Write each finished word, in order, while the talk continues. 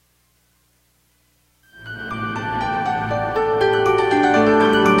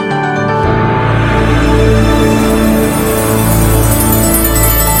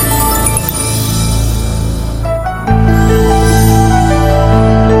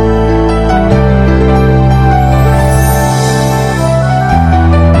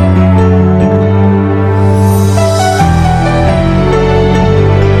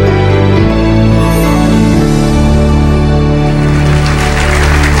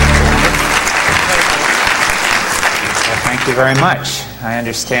Thank you very much. I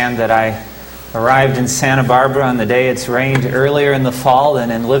understand that I arrived in Santa Barbara on the day it's rained earlier in the fall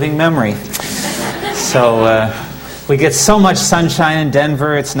than in living memory. So we get so much sunshine in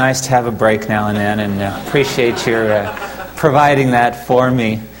Denver, it's nice to have a break now and then, and appreciate your providing that for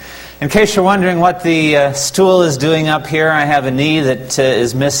me. In case you're wondering what the stool is doing up here, I have a knee that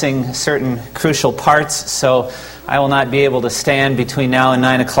is missing certain crucial parts, so I will not be able to stand between now and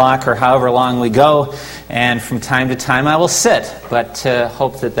 9 o'clock or however long we go, and from time to time I will sit, but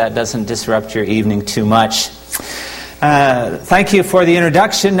hope that doesn't disrupt your evening too much. Thank you for the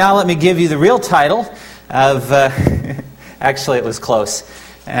introduction. Now let me give you the real title of... actually, it was close.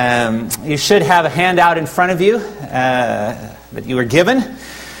 You should have a handout in front of you that you were given,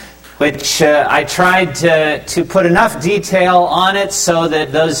 which I tried to put enough detail on it so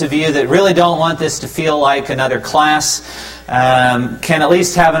that those of you that really don't want this to feel like another class can at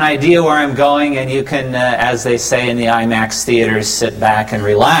least have an idea where I'm going, and you can, as they say in the IMAX theaters, sit back and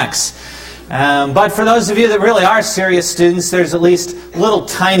relax. But for those of you that really are serious students, there's at least little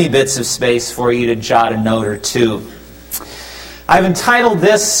tiny bits of space for you to jot a note or two. I've entitled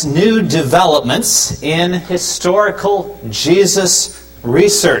this New Developments in Historical Jesus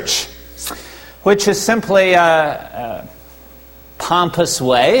Research, which is simply a pompous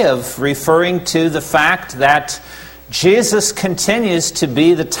way of referring to the fact that Jesus continues to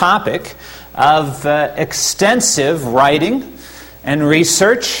be the topic of extensive writing and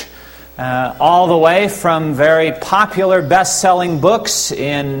research, all the way from very popular best-selling books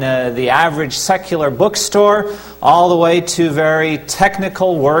in the average secular bookstore, all the way to very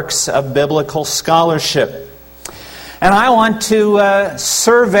technical works of biblical scholarship. And I want to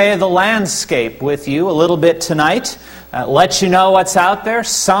survey the landscape with you a little bit tonight, let you know what's out there.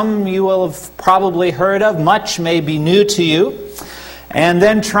 Some you will have probably heard of, much may be new to you, and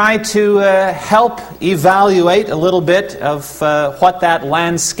then try to help evaluate a little bit of what that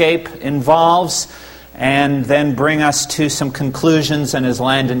landscape involves, and then bring us to some conclusions, and as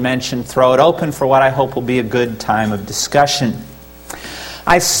Landon mentioned, throw it open for what I hope will be a good time of discussion.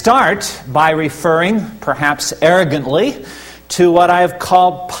 I start by referring, perhaps arrogantly, to what I have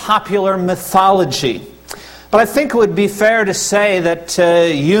called popular mythology. But I think it would be fair to say that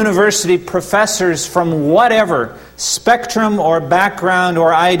university professors from whatever spectrum or background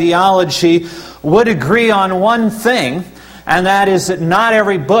or ideology would agree on one thing, and that is that not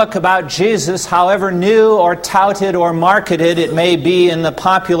every book about Jesus, however new or touted or marketed it may be in the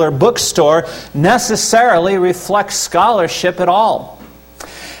popular bookstore, necessarily reflects scholarship at all.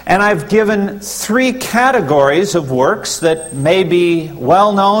 And I've given 3 categories of works that may be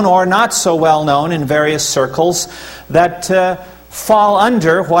well-known or not so well-known in various circles that fall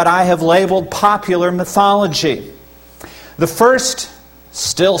under what I have labeled popular mythology. The first,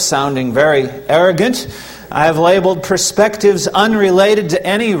 still sounding very arrogant, I have labeled perspectives unrelated to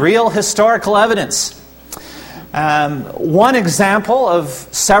any real historical evidence. One example of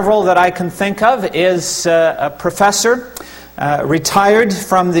several that I can think of is a professor retired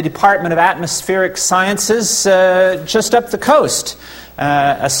from the Department of Atmospheric Sciences just up the coast,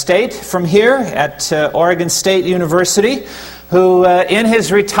 a state from here at Oregon State University, who in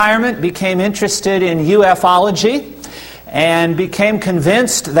his retirement became interested in ufology and became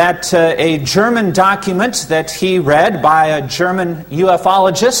convinced that a German document that he read by a German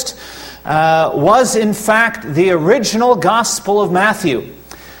ufologist was in fact the original Gospel of Matthew.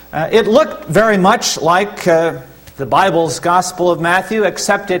 It looked very much like the Bible's Gospel of Matthew,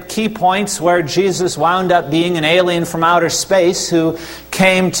 except at key points where Jesus wound up being an alien from outer space who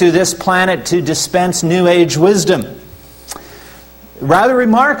came to this planet to dispense New Age wisdom. Rather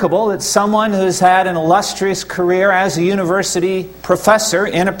remarkable that someone who's had an illustrious career as a university professor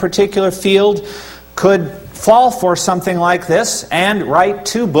in a particular field could fall for something like this and write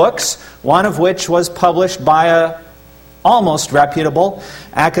 2 books, one of which was published by a almost reputable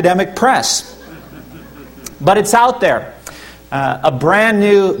academic press. But it's out there. A brand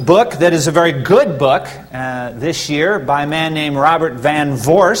new book that is a very good book this year by a man named Robert Van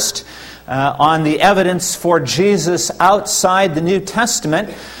Voorst on the evidence for Jesus outside the New Testament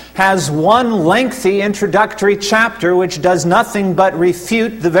has one lengthy introductory chapter which does nothing but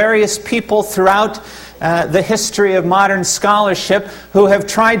refute the various people throughout the history of modern scholarship who have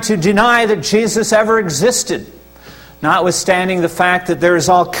tried to deny that Jesus ever existed, notwithstanding the fact that there is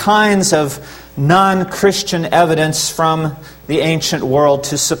all kinds of non-Christian evidence from the ancient world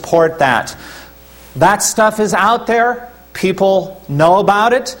to support that. That stuff is out there, people know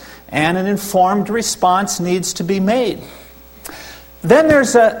about it, and an informed response needs to be made. Then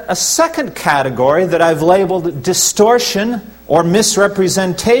there's a second category that I've labeled distortion or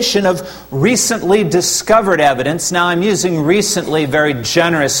misrepresentation of recently discovered evidence. Now, I'm using recently very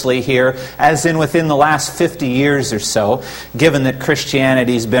generously here, as in within the last 50 years or so, given that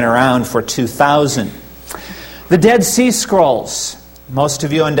Christianity's been around for 2,000. The Dead Sea Scrolls, most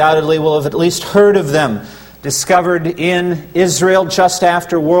of you undoubtedly will have at least heard of them, discovered in Israel just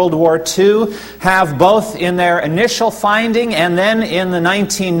after World War II, have both in their initial finding and then in the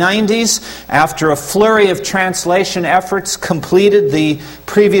 1990s, after a flurry of translation efforts completed the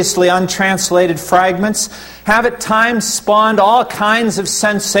previously untranslated fragments, have at times spawned all kinds of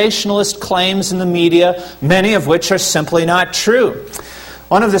sensationalist claims in the media, many of which are simply not true.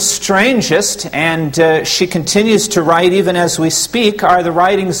 One of the strangest, and she continues to write even as we speak, are the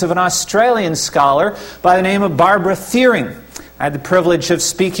writings of an Australian scholar by the name of Barbara Thiering. I had the privilege of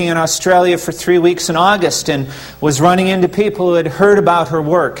speaking in Australia for 3 weeks in August and was running into people who had heard about her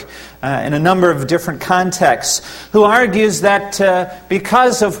work in a number of different contexts, who argues that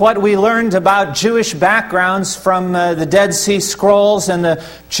because of what we learned about Jewish backgrounds from the Dead Sea Scrolls and the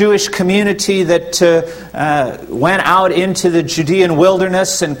Jewish community that went out into the Judean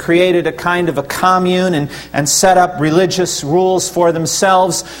wilderness and created a kind of a commune and set up religious rules for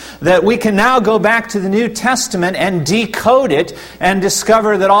themselves, that we can now go back to the New Testament and decode it and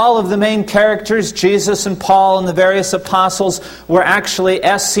discover that all of the main characters, Jesus and Paul and the various apostles, were actually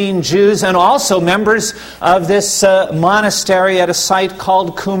Essene Jews and also members of this monastery at a site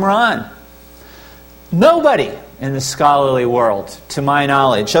called Qumran. Nobody in the scholarly world, to my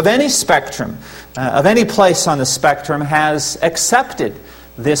knowledge, of any spectrum, of any place on the spectrum, has accepted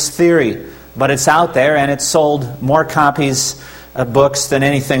this theory. But it's out there, and it's sold more copies of books than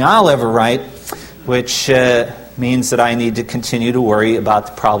anything I'll ever write, which means that I need to continue to worry about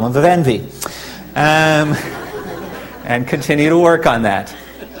the problem of envy. And continue to work on that.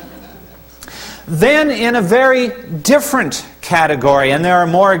 Then, in a very different category, and there are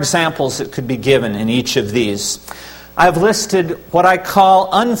more examples that could be given in each of these, I've listed what I call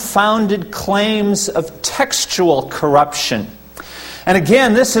unfounded claims of textual corruption. And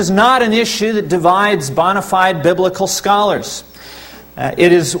again, this is not an issue that divides bona fide biblical scholars.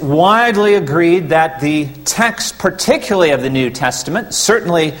 It is widely agreed that the text, particularly of the New Testament,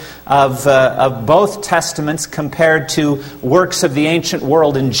 certainly of both Testaments compared to works of the ancient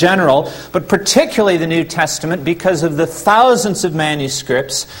world in general, but particularly the New Testament because of the thousands of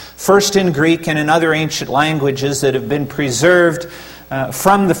manuscripts, first in Greek and in other ancient languages, that have been preserved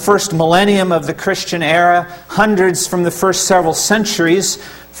from the first millennium of the Christian era, hundreds from the first several centuries,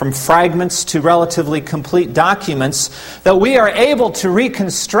 from fragments to relatively complete documents, that we are able to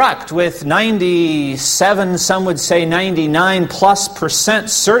reconstruct with 97, some would say 99+%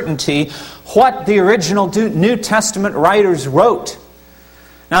 certainty, what the original New Testament writers wrote.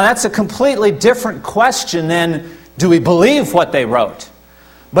 Now that's a completely different question than, do we believe what they wrote?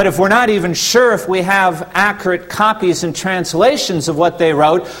 But if we're not even sure if we have accurate copies and translations of what they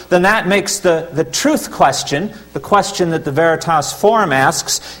wrote, then that makes the truth question, the question that the Veritas Forum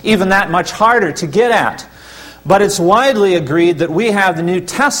asks, even that much harder to get at. But it's widely agreed that we have the New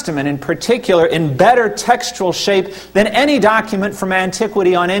Testament in particular in better textual shape than any document from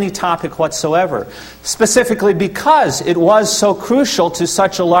antiquity on any topic whatsoever, specifically because it was so crucial to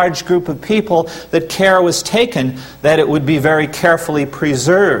such a large group of people that care was taken that it would be very carefully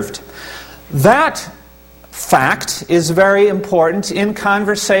preserved. That fact is very important in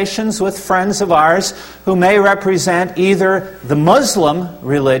conversations with friends of ours who may represent either the Muslim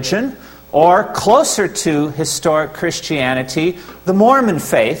religion or closer to historic Christianity, the Mormon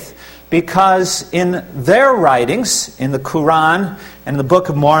faith, because in their writings, in the Quran and the Book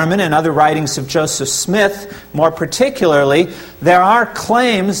of Mormon and other writings of Joseph Smith, more particularly, there are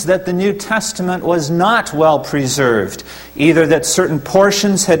claims that the New Testament was not well preserved, either that certain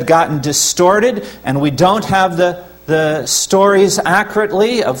portions had gotten distorted and we don't have the stories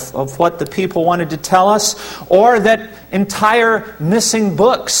accurately of what the people wanted to tell us, or that entire missing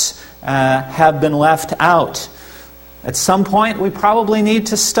books have been left out. At some point, we probably need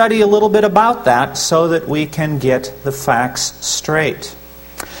to study a little bit about that so that we can get the facts straight.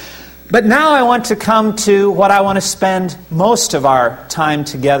 But now I want to come to what I want to spend most of our time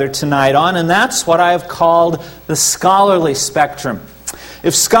together tonight on, and that's what I have called the scholarly spectrum.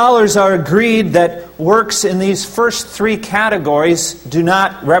 If scholars are agreed that works in these first three categories do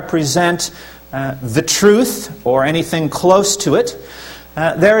not represent the truth or anything close to it,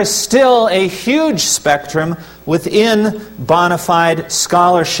 there is still a huge spectrum within bona fide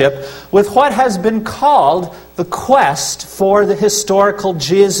scholarship with what has been called the quest for the historical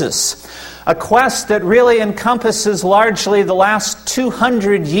Jesus. A quest that really encompasses largely the last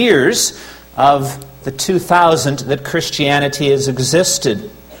 200 years of the 2000 that Christianity has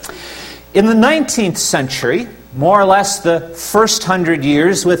existed. In the 19th century, more or less the first 100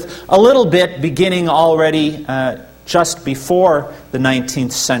 years, with a little bit beginning already just before the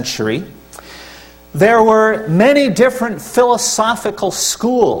 19th century, there were many different philosophical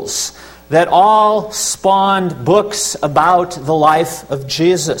schools that all spawned books about the life of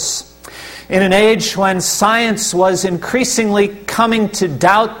Jesus. In an age when science was increasingly coming to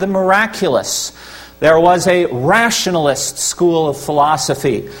doubt the miraculous, there was a rationalist school of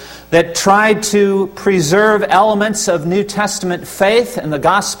philosophy that tried to preserve elements of New Testament faith and the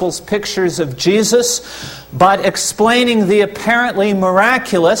Gospel's pictures of Jesus, but explaining the apparently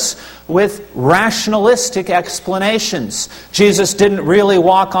miraculous with rationalistic explanations. Jesus didn't really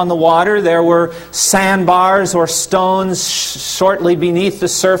walk on the water. There were sandbars or stones shortly beneath the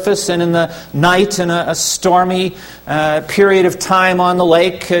surface, and in the night, in a stormy period of time on the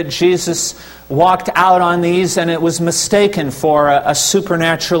lake, Jesus walked out on these, and it was mistaken for a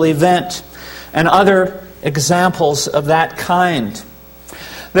supernatural event, and other examples of that kind.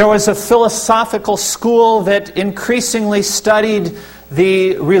 There was a philosophical school that increasingly studied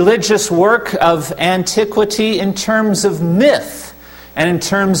the religious work of antiquity in terms of myth and in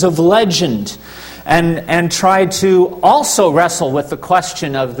terms of legend, and tried to also wrestle with the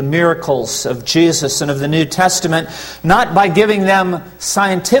question of the miracles of Jesus and of the New Testament, not by giving them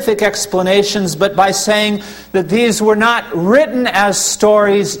scientific explanations, but by saying that these were not written as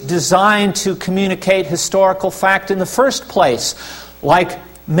stories designed to communicate historical fact in the first place. Like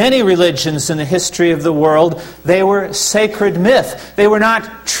many religions in the history of the world, they were sacred myth. They were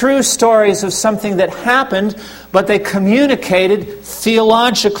not true stories of something that happened, but they communicated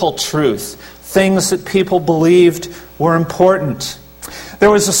theological truth, things that people believed were important. There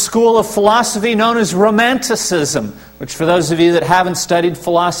was a school of philosophy known as Romanticism, which for those of you that haven't studied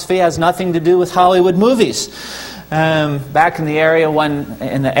philosophy has nothing to do with Hollywood movies. Back in the era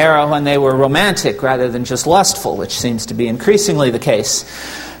when they were romantic rather than just lustful, which seems to be increasingly the case.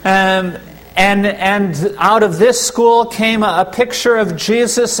 And out of this school came a picture of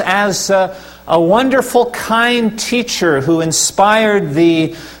Jesus as a wonderful, kind teacher who inspired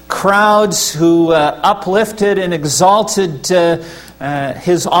the crowds, who uplifted and exalted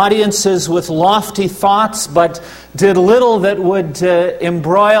his audiences with lofty thoughts, but did little that would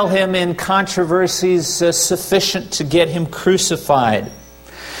embroil him in controversies sufficient to get him crucified.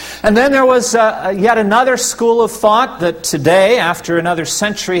 And then there was yet another school of thought that today, after another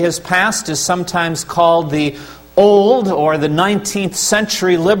century has passed, is sometimes called the Old or the 19th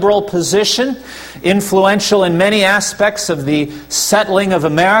century liberal position, influential in many aspects of the settling of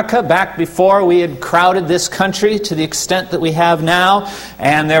America back before we had crowded this country to the extent that we have now.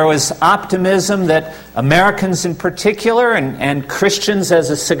 And there was optimism that Americans in particular, and Christians as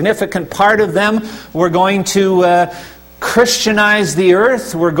a significant part of them, were going to Christianize the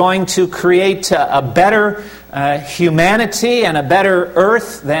earth. We're going to create a better humanity and a better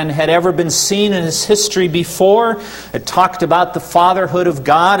earth than had ever been seen in its history before. It talked about the fatherhood of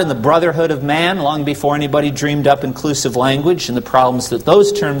God and the brotherhood of man long before anybody dreamed up inclusive language and the problems that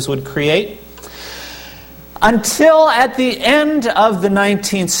those terms would create. Until at the end of the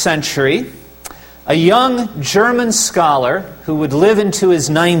 19th century, a young German scholar who would live into his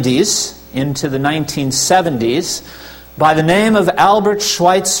 90s, into the 1970s, by the name of Albert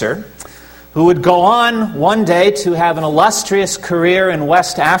Schweitzer, who would go on one day to have an illustrious career in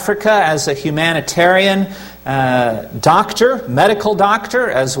West Africa as a humanitarian doctor, medical doctor,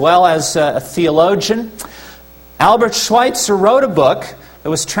 as well as a theologian. Albert Schweitzer wrote a book that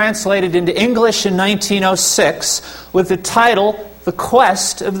was translated into English in 1906 with the title, The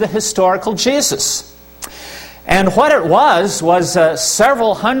Quest of the Historical Jesus. And what it was a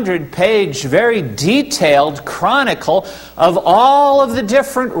several hundred-page, very detailed chronicle of all of the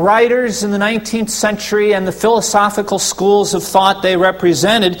different writers in the 19th century and the philosophical schools of thought they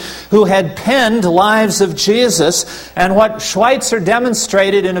represented who had penned lives of Jesus. And what Schweitzer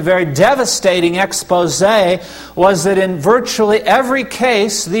demonstrated in a very devastating expose was that in virtually every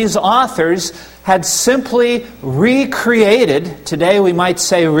case, these authors had simply recreated, today we might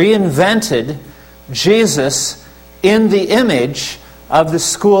say reinvented, Jesus in the image of the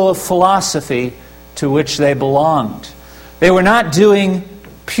school of philosophy to which they belonged. They were not doing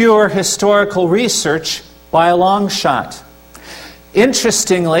pure historical research by a long shot.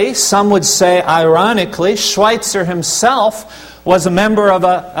 Interestingly, some would say ironically, Schweitzer himself was a member of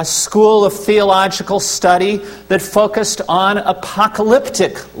a school of theological study that focused on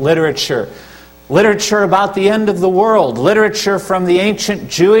apocalyptic literature, literature about the end of the world, literature from the ancient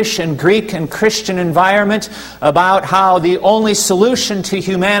Jewish and Greek and Christian environment about how the only solution to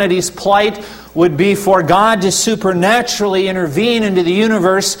humanity's plight would be for God to supernaturally intervene into the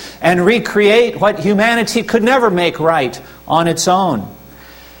universe and recreate what humanity could never make right on its own.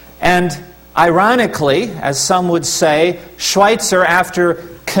 And ironically, as some would say, Schweitzer, after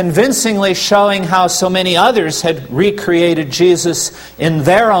convincingly showing how so many others had recreated Jesus in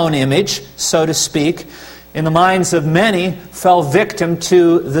their own image, so to speak, in the minds of many, fell victim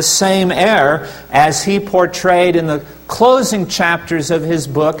to the same error as he portrayed in the closing chapters of his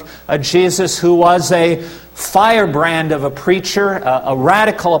book, a Jesus who was a firebrand of a preacher, a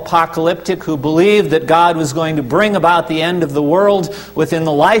radical apocalyptic who believed that God was going to bring about the end of the world within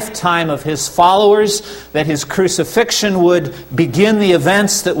the lifetime of his followers, that his crucifixion would begin the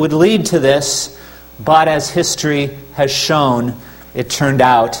events that would lead to this. But as history has shown, it turned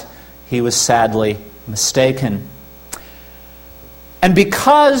out he was sadly mistaken. And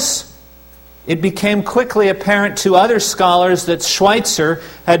because it became quickly apparent to other scholars that Schweitzer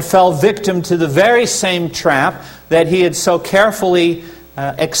had fell victim to the very same trap that he had so carefully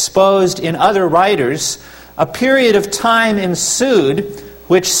exposed in other writers, a period of time ensued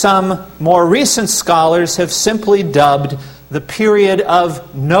which some more recent scholars have simply dubbed the period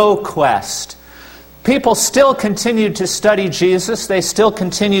of no quest. People still continued to study Jesus, they still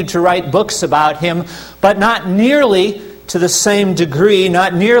continued to write books about him, but not nearly to the same degree,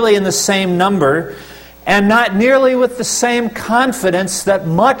 not nearly in the same number, and not nearly with the same confidence that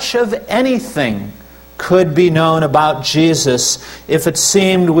much of anything could be known about Jesus if it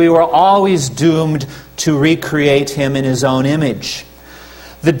seemed we were always doomed to recreate him in his own image.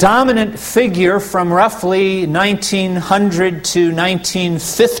 The dominant figure from roughly 1900 to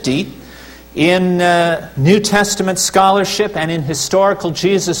 1950 in New Testament scholarship and in historical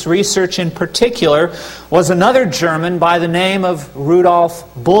Jesus research in particular was another German by the name of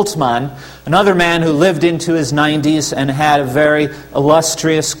Rudolf Bultmann, another man who lived into his 90s and had a very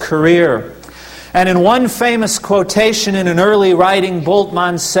illustrious career. And in one famous quotation in an early writing,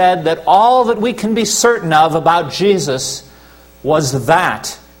 Bultmann said that all that we can be certain of about Jesus was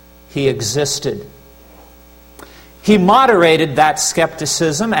that he existed. He moderated that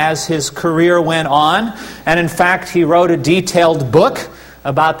skepticism as his career went on, and in fact he wrote a detailed book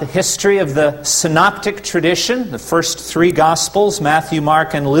about the history of the synoptic tradition, the first three Gospels, Matthew,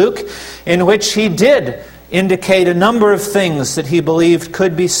 Mark, and Luke, in which he did indicate a number of things that he believed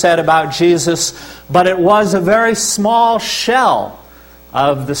could be said about Jesus, but it was a very small shell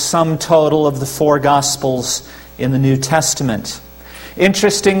of the sum total of the four Gospels in the New Testament.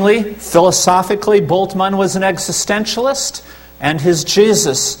 Interestingly, philosophically, Bultmann was an existentialist, and his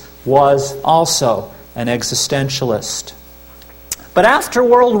Jesus was also an existentialist. But after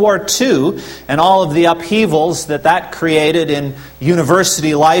World War II and all of the upheavals that created in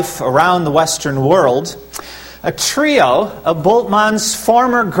university life around the Western world, a trio of Bultmann's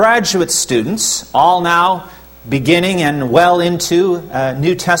former graduate students, all now beginning and well into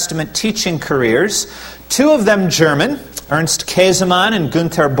New Testament teaching careers, two of them German, Ernst Käsemann and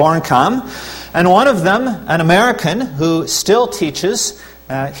Gunther Bornkamm, and one of them, an American who still teaches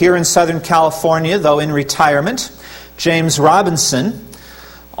here in Southern California, though in retirement, James Robinson,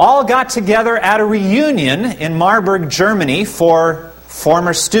 all got together at a reunion in Marburg, Germany for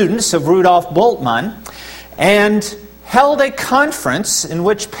former students of Rudolf Bultmann and held a conference in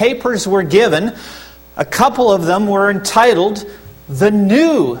which papers were given. A couple of them were entitled "The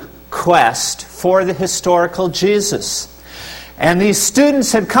New Quest for the Historical Jesus." And these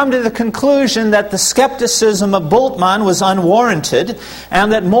students had come to the conclusion that the skepticism of Bultmann was unwarranted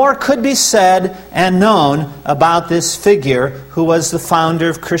and that more could be said and known about this figure who was the founder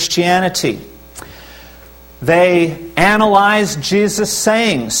of Christianity. They analyzed Jesus'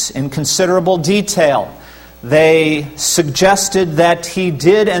 sayings in considerable detail. They suggested that he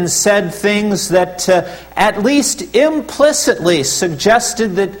did and said things that at least implicitly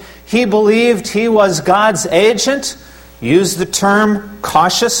suggested that he believed he was God's agent. Use the term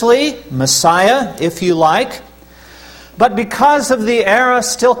cautiously, Messiah, if you like. But because of the era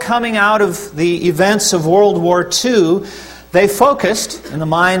still coming out of the events of World War II, they focused, in the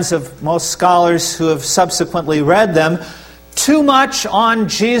minds of most scholars who have subsequently read them, too much on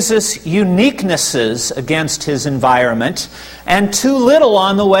Jesus' uniquenesses against his environment, and too little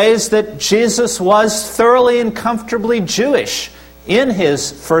on the ways that Jesus was thoroughly and comfortably Jewish in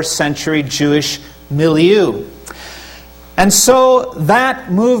his first century Jewish milieu. And so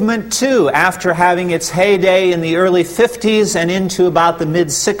that movement too, after having its heyday in the early 50s and into about the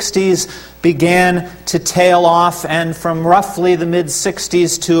mid-60s, began to tail off, and from roughly the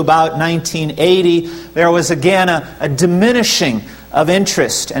mid-60s to about 1980, there was again a diminishing of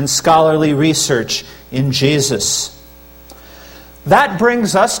interest and scholarly research in Jesus. That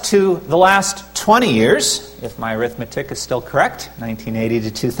brings us to the last 20 years, if my arithmetic is still correct, 1980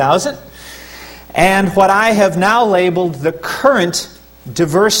 to 2000, and what I have now labeled the current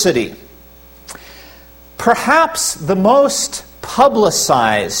diversity. Perhaps the most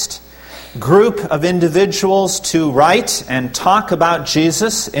publicized group of individuals to write and talk about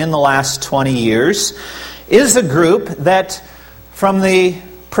Jesus in the last 20 years is a group that, from the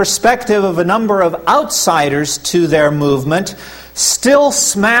perspective of a number of outsiders to their movement, still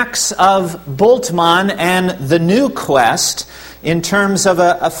smacks of Bultmann and the New Quest in terms of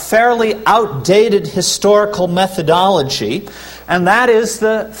a fairly outdated historical methodology, and that is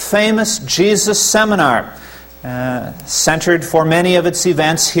the famous Jesus Seminar, centered for many of its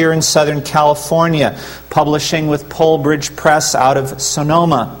events here in Southern California, publishing with Polebridge Press out of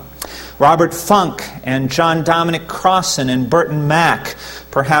Sonoma. Robert Funk and John Dominic Crossan and Burton Mack,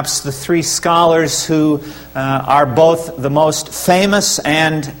 perhaps the three scholars who are both the most famous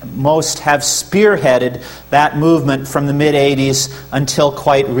and most have spearheaded that movement from the mid-'80s until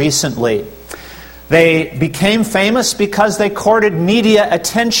quite recently. They became famous because they courted media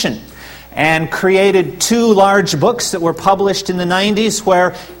attention and created two large books that were published in the 90s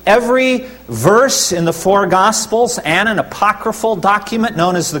where every verse in the four Gospels and an apocryphal document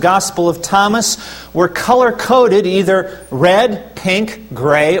known as the Gospel of Thomas were color-coded either red, pink,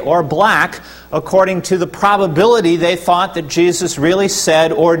 gray, or black according to the probability they thought that Jesus really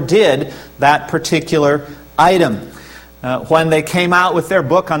said or did that particular item. When they came out with their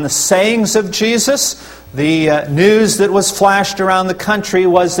book on the sayings of Jesus, the news that was flashed around the country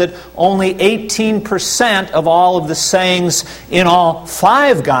was that only 18% of all of the sayings in all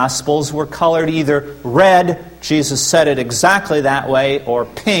five Gospels were colored either red, Jesus said it exactly that way, or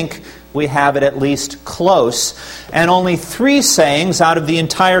pink, we have it at least close. And only 3 sayings out of the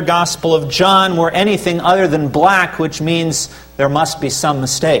entire Gospel of John were anything other than black, which means there must be some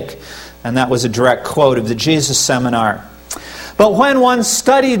mistake. And that was a direct quote of the Jesus Seminar. But when one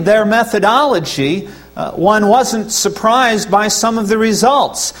studied their methodology, one wasn't surprised by some of the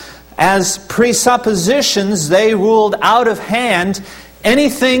results. As presuppositions, they ruled out of hand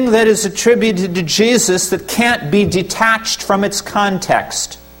anything that is attributed to Jesus that can't be detached from its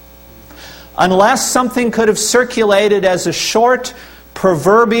context. Unless something could have circulated as a short,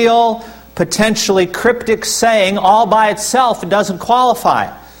 proverbial, potentially cryptic saying all by itself, it doesn't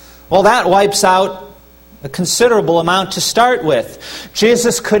qualify. Well, that wipes out a considerable amount to start with.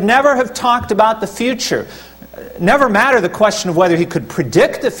 Jesus could never have talked about the future. Never matter the question of whether he could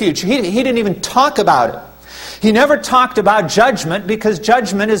predict the future. He didn't even talk about it. He never talked about judgment because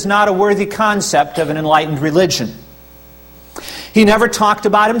judgment is not a worthy concept of an enlightened religion. He never talked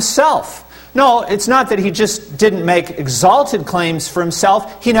about himself. No, it's not that he just didn't make exalted claims for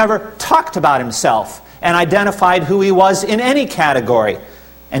himself. He never talked about himself and identified who he was in any category.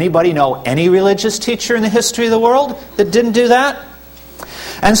 Anybody know any religious teacher in the history of the world that didn't do that?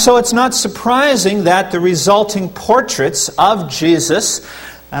 And so it's not surprising that the resulting portraits of Jesus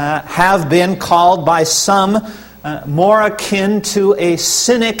have been called by some more akin to a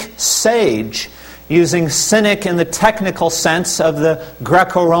cynic sage, using cynic in the technical sense of the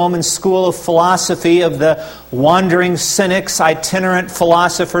Greco-Roman school of philosophy, of the wandering cynics, itinerant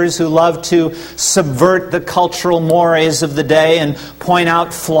philosophers who love to subvert the cultural mores of the day and point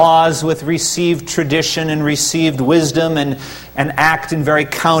out flaws with received tradition and received wisdom and act in very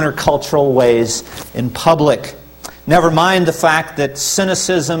countercultural ways in public. Never mind the fact that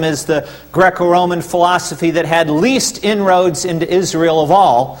cynicism is the Greco-Roman philosophy that had least inroads into Israel of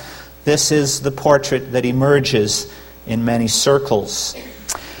all. This is the portrait that emerges in many circles.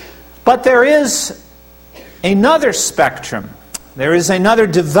 But there is another spectrum. There is another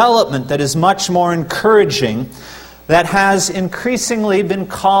development that is much more encouraging that has increasingly been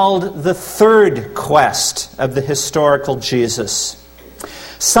called the third quest of the historical Jesus.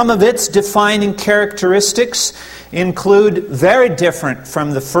 Some of its defining characteristics include, very different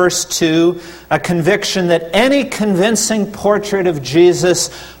from the first two, a conviction that any convincing portrait of Jesus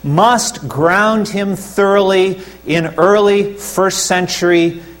must ground him thoroughly in early first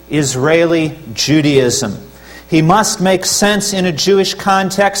century Israeli Judaism. He must make sense in a Jewish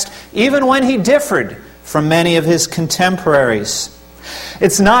context, even when he differed from many of his contemporaries.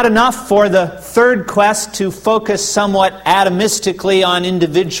 It's not enough for the third quest to focus somewhat atomistically on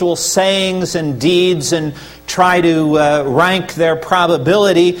individual sayings and deeds and try to rank their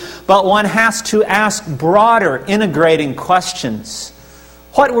probability, but one has to ask broader, integrating questions.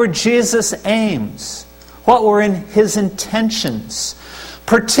 What were Jesus' aims? What were his intentions?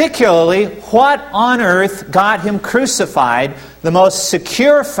 Particularly, what on earth got him crucified? The most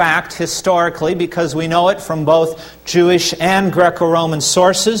secure fact historically, because we know it from both Jewish and Greco-Roman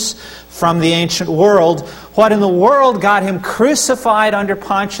sources from the ancient world. What in the world got him crucified under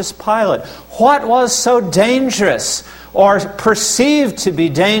Pontius Pilate? What was so dangerous or perceived to be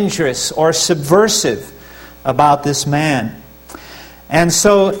dangerous or subversive about this man? And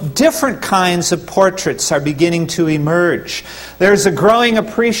so different kinds of portraits are beginning to emerge. There's a growing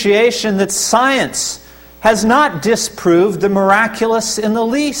appreciation that science has not disproved the miraculous in the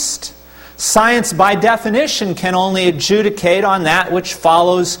least. Science, by definition, can only adjudicate on that which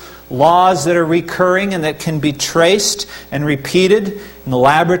follows laws that are recurring and that can be traced and repeated in the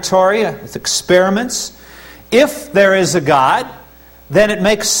laboratory with experiments. If there is a God, then it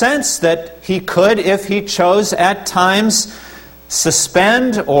makes sense that He could, if He chose at times,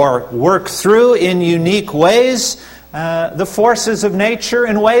 suspend or work through in unique ways the forces of nature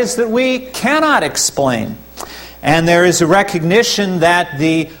in ways that we cannot explain. And there is a recognition that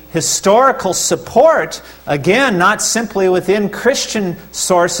the historical support, again, not simply within Christian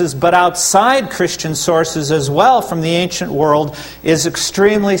sources, but outside Christian sources as well from the ancient world, is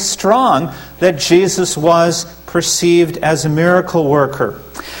extremely strong, that Jesus was perceived as a miracle worker.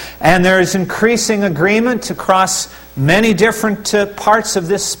 And there is increasing agreement across many different parts of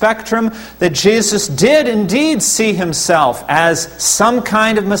this spectrum that Jesus did indeed see Himself as some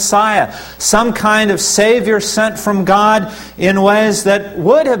kind of Messiah, some kind of Savior sent from God in ways that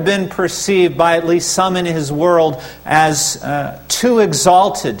would have been perceived by at least some in His world as too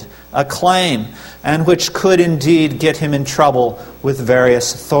exalted a claim, and which could indeed get Him in trouble with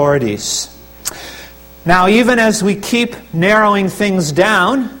various authorities. Now, even as we keep narrowing things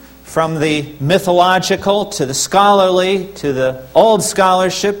down, from the mythological to the scholarly, to the old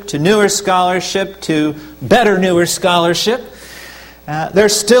scholarship, to newer scholarship, to better newer scholarship, there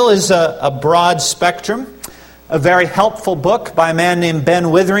still is a broad spectrum. A very helpful book by a man named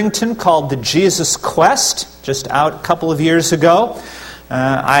Ben Witherington called The Jesus Quest, just out a couple of years ago.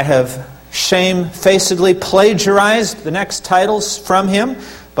 I have shamefacedly plagiarized the next titles from him,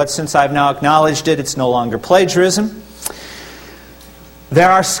 but since I've now acknowledged it, it's no longer plagiarism. There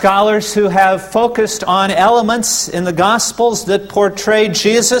are scholars who have focused on elements in the Gospels that portray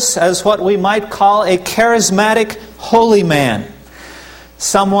Jesus as what we might call a charismatic holy man.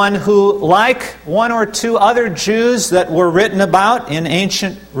 Someone who, like one or two other Jews that were written about in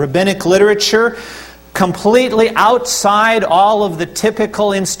ancient rabbinic literature, completely outside all of the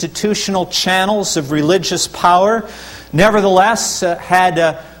typical institutional channels of religious power, nevertheless had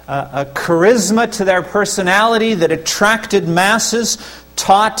a charisma to their personality that attracted masses,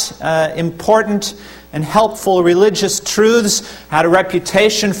 taught important and helpful religious truths, had a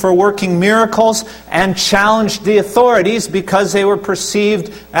reputation for working miracles, and challenged the authorities because they were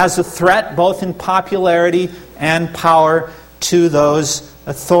perceived as a threat both in popularity and power to those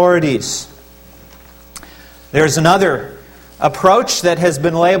authorities. There's another approach that has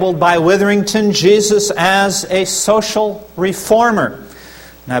been labeled by Witherington, Jesus as a social reformer.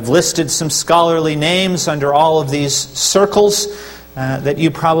 And I've listed some scholarly names under all of these circles that you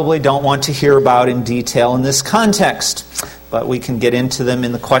probably don't want to hear about in detail in this context. But we can get into them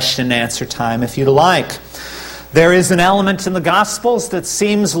in the question and answer time if you'd like. There is an element in the Gospels that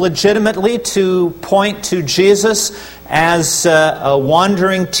seems legitimately to point to Jesus as a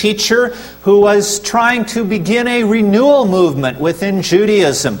wandering teacher who was trying to begin a renewal movement within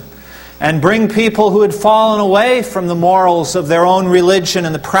Judaism and bring people who had fallen away from the morals of their own religion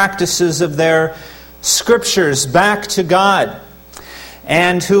and the practices of their scriptures back to God,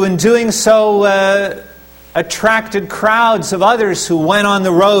 and who in doing so attracted crowds of others who went on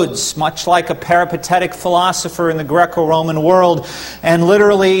the roads, much like a peripatetic philosopher in the Greco-Roman world, and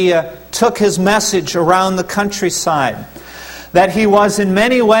literally took his message around the countryside. That he was in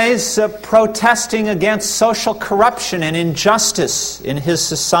many ways protesting against social corruption and injustice in his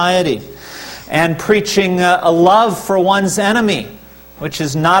society, and preaching a love for one's enemy, which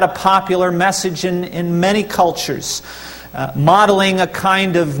is not a popular message in many cultures. Modeling a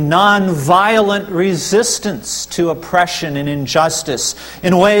kind of non-violent resistance to oppression and injustice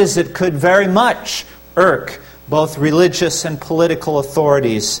in ways that could very much irk both religious and political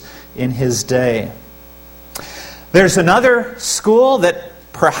authorities in his day. There's another school that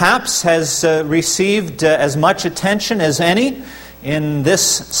perhaps has received as much attention as any in this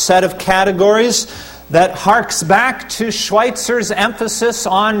set of categories that harks back to Schweitzer's emphasis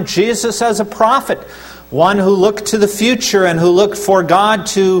on Jesus as a prophet, one who looked to the future and who looked for God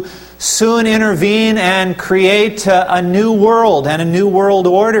to soon intervene and create a new world and a new world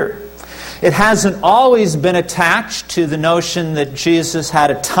order. It hasn't always been attached to the notion that Jesus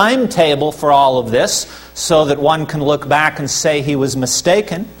had a timetable for all of this so that one can look back and say he was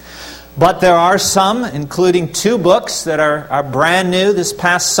mistaken. But there are some, including 2 books that are brand new this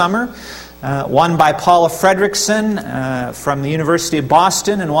past summer. One by Paula Fredrickson from the University of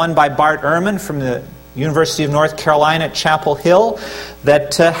Boston and one by Bart Ehrman from the University of North Carolina at Chapel Hill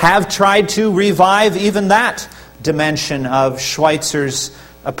that have tried to revive even that dimension of Schweitzer's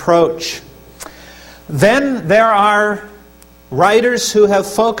approach. Then there are writers who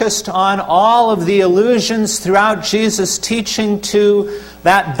have focused on all of the allusions throughout Jesus' teaching to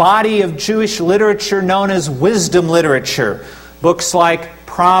that body of Jewish literature known as wisdom literature. Books like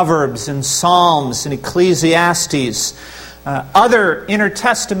Proverbs and Psalms and Ecclesiastes. Other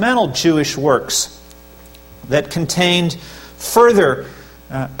intertestamental Jewish works that contained further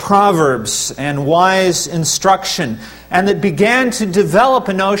proverbs and wise instruction, and that began to develop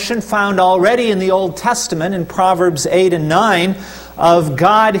a notion found already in the Old Testament in Proverbs 8 and 9 of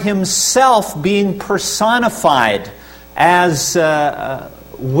God Himself being personified as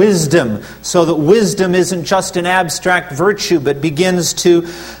wisdom, so that wisdom isn't just an abstract virtue, but begins to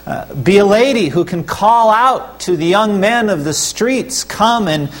be a lady who can call out to the young men of the streets, come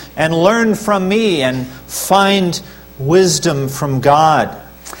and learn from me and find wisdom from God.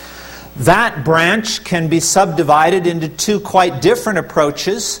 That branch can be subdivided into 2 quite different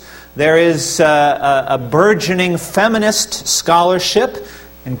approaches. There is a burgeoning feminist scholarship,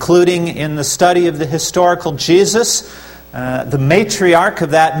 including in the study of the historical Jesus. The matriarch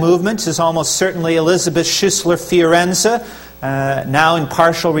of that movement is almost certainly Elizabeth Schussler Fiorenza, now in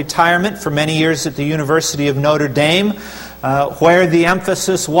partial retirement for many years at the University of Notre Dame, where the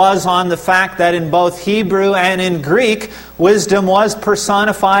emphasis was on the fact that in both Hebrew and in Greek, wisdom was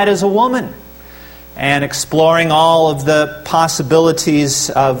personified as a woman, and exploring all of the possibilities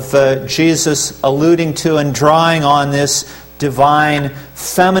of Jesus alluding to and drawing on this divine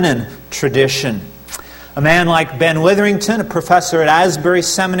feminine tradition. A man like Ben Witherington, a professor at Asbury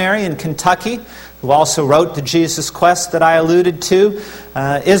Seminary in Kentucky, who also wrote The Jesus Quest that I alluded to,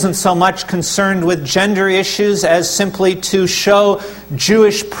 isn't so much concerned with gender issues as simply to show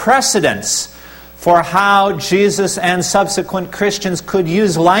Jewish precedents for how Jesus and subsequent Christians could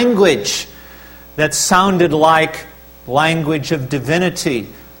use language that sounded like language of divinity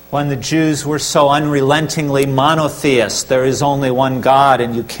when the Jews were so unrelentingly monotheist. There is only one God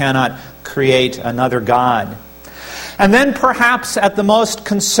and you cannot create another God. And then perhaps at the most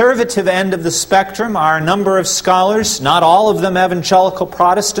conservative end of the spectrum are a number of scholars, not all of them evangelical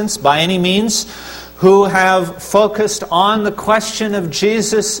Protestants by any means, who have focused on the question of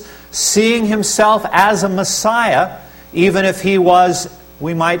Jesus seeing Himself as a Messiah, even if He was,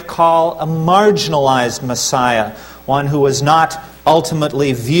 we might call, a marginalized Messiah, one who was not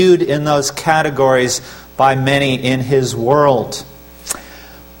ultimately viewed in those categories by many in His world.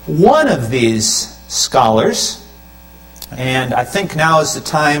 One of these scholars, and I think now is the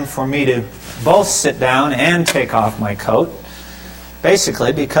time for me to both sit down and take off my coat,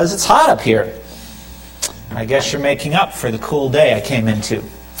 basically because it's hot up here. I guess you're making up for the cool day I came into.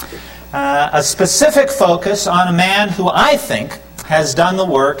 A specific focus on a man who I think has done the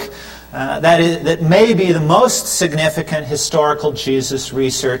work that may be the most significant historical Jesus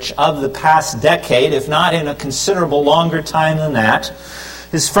research of the past decade, if not in a considerable longer time than that.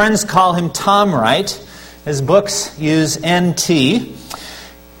 His friends call him Tom Wright. His books use NT.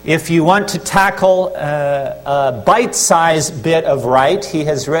 If you want to tackle a bite-sized bit of Wright, he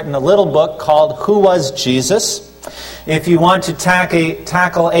has written a little book called Who Was Jesus? If you want to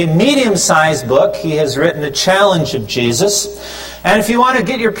tackle a medium-sized book, he has written The Challenge of Jesus. And if you want to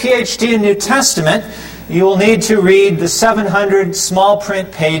get your PhD in New Testament, you will need to read the 700 small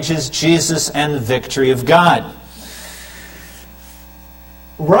print pages, Jesus and the Victory of God.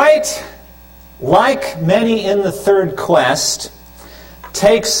 Wright, like many in the Third Quest,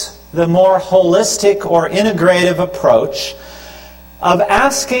 takes the more holistic or integrative approach of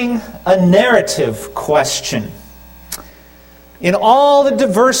asking a narrative question. In all the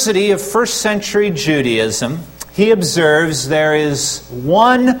diversity of first century Judaism, he observes there is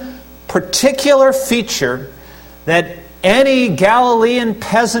one particular feature that any Galilean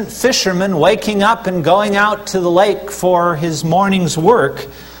peasant fisherman waking up and going out to the lake for his morning's work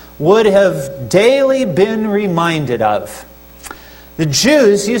would have daily been reminded of. The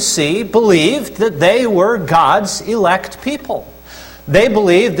Jews, you see, believed that they were God's elect people. They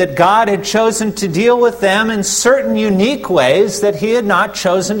believed that God had chosen to deal with them in certain unique ways that He had not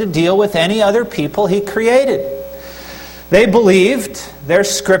chosen to deal with any other people He created. They believed their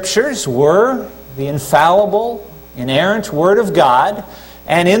scriptures were the infallible, inerrant Word of God,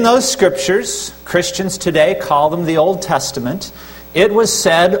 and in those scriptures, Christians today call them the Old Testament, it was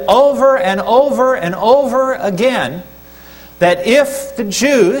said over and over and over again that if the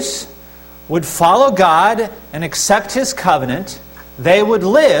Jews would follow God and accept His covenant, they would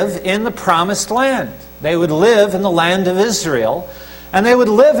live in the promised land. They would live in the land of Israel, and they would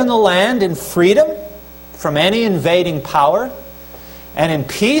live in the land in freedom from any invading power, and in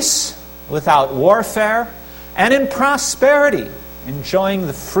peace without warfare, and in prosperity, enjoying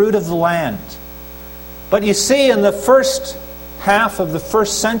the fruit of the land. But you see, in the first half of the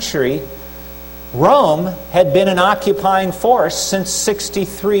first century, Rome had been an occupying force since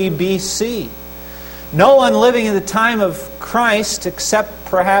 63 BC. No one living in the time of Christ, except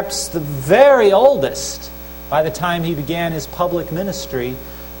perhaps the very oldest, by the time he began his public ministry,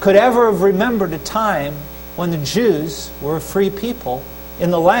 could ever have remembered a time when the Jews were a free people in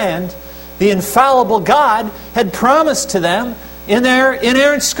the land the infallible God had promised to them in their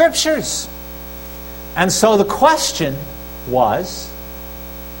inerrant scriptures. And so the question was,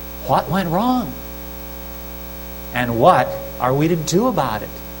 what went wrong? And what are we to do about it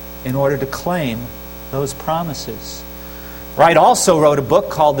in order to claim those promises? Wright also wrote a book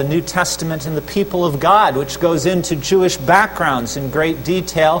called The New Testament and the People of God, which goes into Jewish backgrounds in great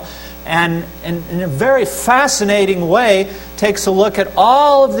detail and in a very fascinating way takes a look at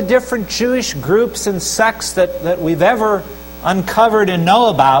all of the different Jewish groups and sects that we've ever uncovered and know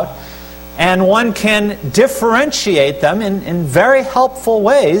about. And one can differentiate them in very helpful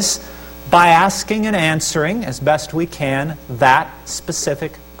ways by asking and answering, as best we can, that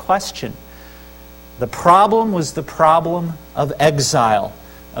specific question. The problem was the problem of exile,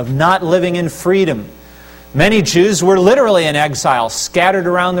 of not living in freedom. Many Jews were literally in exile, scattered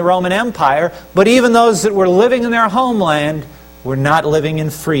around the Roman Empire, but even those that were living in their homeland were not living in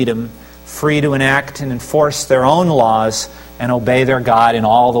freedom, free to enact and enforce their own laws and obey their God in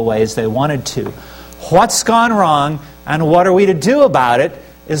all the ways they wanted to. What's gone wrong and what are we to do about it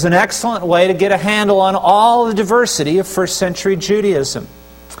is an excellent way to get a handle on all the diversity of first century Judaism.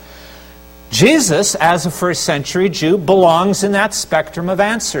 Jesus, as a first century Jew, belongs in that spectrum of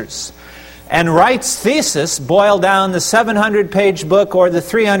answers. And Wright's thesis boiled down the 700-page book or the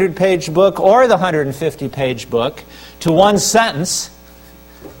 300-page book or the 150-page book to one sentence,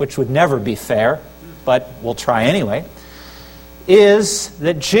 which would never be fair, but we'll try anyway, is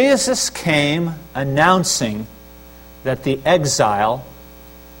that Jesus came announcing that the exile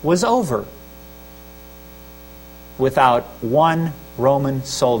was over without one Roman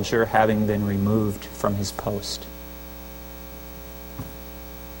soldier having been removed from his post.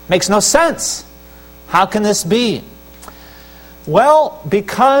 Makes no sense. How can this be? Well,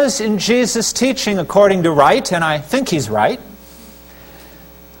 because in Jesus' teaching, according to Wright, and I think he's right,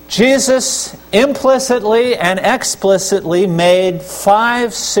 Jesus implicitly and explicitly made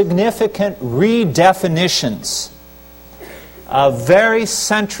 5 significant redefinitions of very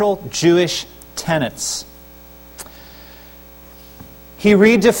central Jewish tenets. He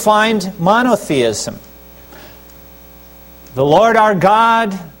redefined monotheism. The Lord our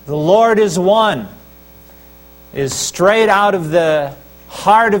God, the Lord is one, is straight out of the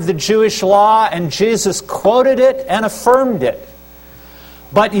heart of the Jewish law, and Jesus quoted it and affirmed it.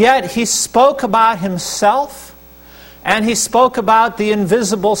 But yet he spoke about himself, and he spoke about the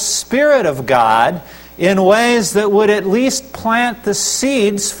invisible Spirit of God in ways that would at least plant the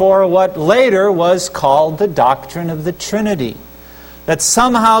seeds for what later was called the doctrine of the Trinity. That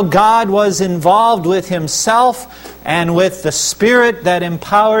somehow God was involved with himself and with the Spirit that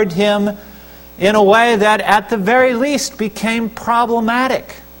empowered him in a way that at the very least became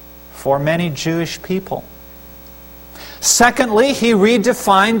problematic for many Jewish people. Secondly, he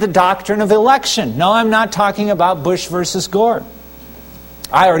redefined the doctrine of election. No, I'm not talking about Bush versus Gore.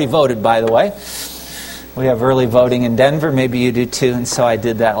 I already voted, by the way. We have early voting in Denver. Maybe you do too, and so I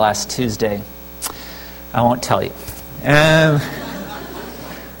did that last Tuesday. I won't tell you.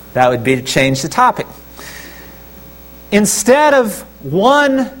 That would be to change the topic. Instead of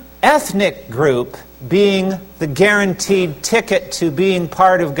one ethnic group being the guaranteed ticket to being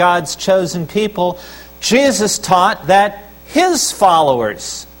part of God's chosen people, Jesus taught that his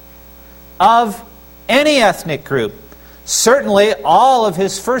followers of any ethnic group, certainly all of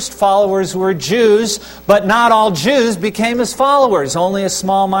his first followers were Jews, but not all Jews became his followers. Only a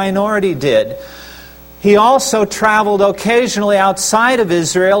small minority did. He also traveled occasionally outside of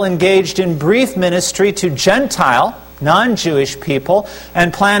Israel, engaged in brief ministry to Gentile non-Jewish people,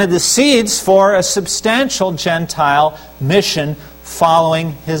 and planted the seeds for a substantial Gentile mission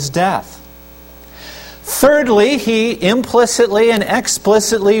following his death. Thirdly, he implicitly and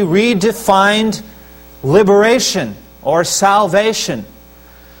explicitly redefined liberation or salvation.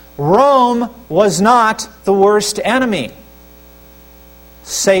 Rome was not the worst enemy.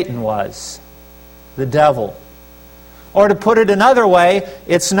 Satan was. The devil. Or to put it another way,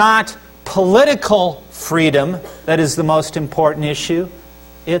 it's not political freedom that is the most important issue.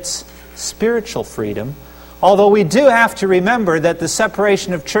 It's spiritual freedom. Although we do have to remember that the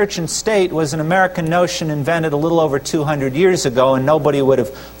separation of church and state was an American notion invented a little over 200 years ago, and nobody would have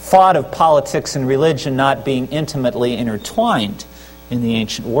thought of politics and religion not being intimately intertwined in the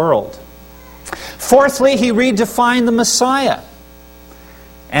ancient world. Fourthly, he redefined the Messiah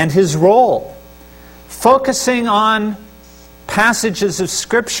and his role, focusing on passages of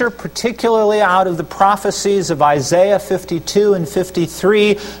Scripture, particularly out of the prophecies of Isaiah 52 and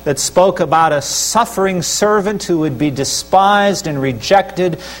 53, that spoke about a suffering servant who would be despised and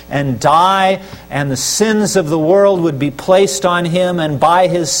rejected and die, and the sins of the world would be placed on him, and by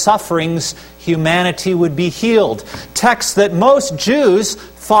his sufferings humanity would be healed. Text that most Jews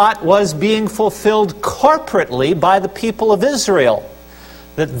thought was being fulfilled corporately by the people of Israel,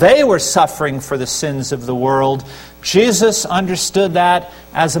 that they were suffering for the sins of the world. Jesus understood that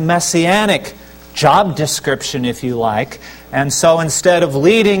as a messianic job description, if you like. And so instead of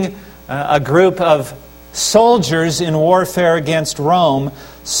leading a group of soldiers in warfare against Rome,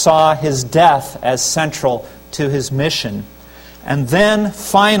 saw his death as central to his mission. And then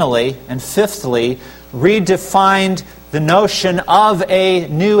finally, and fifthly, redefined the notion of a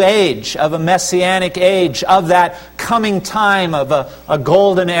new age, of a messianic age, of that coming time of a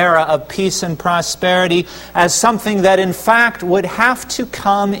golden era of peace and prosperity, as something that in fact would have to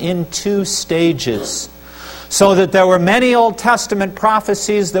come in two stages. So that there were many Old Testament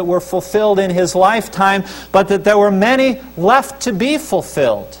prophecies that were fulfilled in his lifetime, but that there were many left to be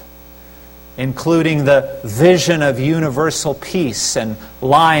fulfilled, including the vision of universal peace, and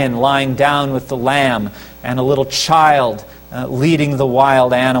lion lying down with the lamb, and a little child leading the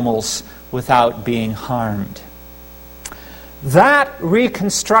wild animals without being harmed. That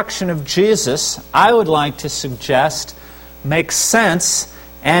reconstruction of Jesus, I would like to suggest, makes sense,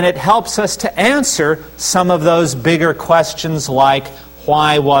 and it helps us to answer some of those bigger questions like,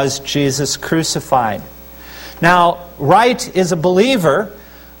 why was Jesus crucified? Now, Wright is a believer,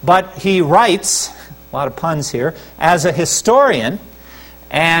 but he writes, a lot of puns here, as a historian,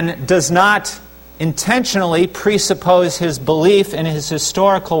 and does not intentionally presuppose his belief in his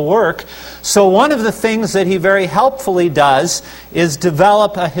historical work. So one of the things that he very helpfully does is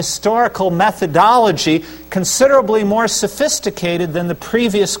develop a historical methodology considerably more sophisticated than the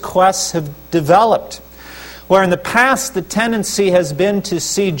previous quests have developed. Where in the past the tendency has been to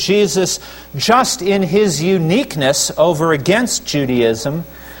see Jesus just in his uniqueness over against Judaism,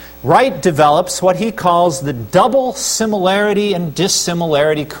 Wright develops what he calls the double similarity and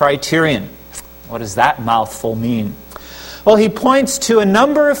dissimilarity criterion. What does that mouthful mean? Well, he points to a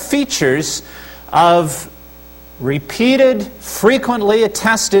number of features of repeated, frequently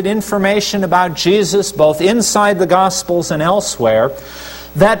attested information about Jesus, both inside the Gospels and elsewhere,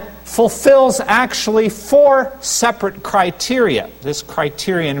 that fulfills actually four separate criteria. This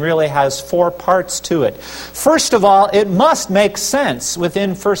criterion really has four parts to it. First of all, it must make sense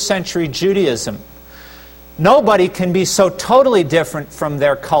within first century Judaism. Nobody can be so totally different from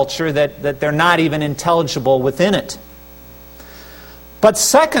their culture that they're not even intelligible within it. But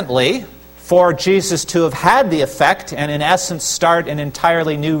secondly, for Jesus to have had the effect and in essence start an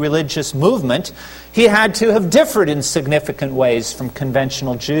entirely new religious movement, he had to have differed in significant ways from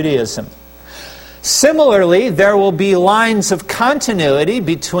conventional Judaism. Similarly, there will be lines of continuity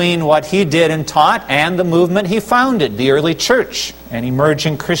between what he did and taught and the movement he founded, the early church and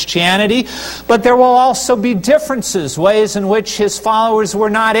emerging Christianity. But there will also be differences, ways in which his followers were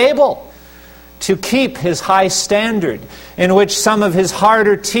not able to keep his high standard, in which some of his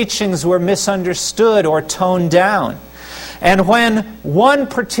harder teachings were misunderstood or toned down. And when one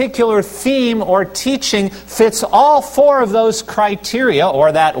particular theme or teaching fits all four of those criteria,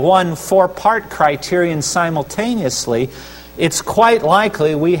 or that one four-part criterion simultaneously, it's quite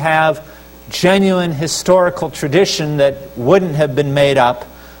likely we have genuine historical tradition that wouldn't have been made up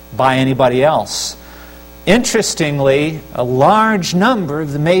by anybody else. Interestingly, a large number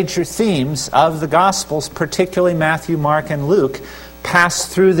of the major themes of the Gospels, particularly Matthew, Mark, and Luke, pass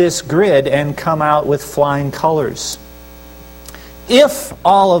through this grid and come out with flying colors. If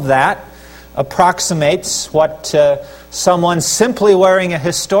all of that approximates what someone simply wearing a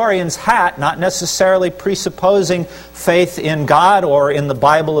historian's hat, not necessarily presupposing faith in God or in the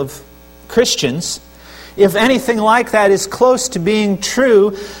Bible of Christians, if anything like that is close to being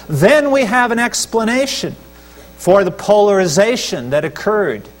true, then we have an explanation for the polarization that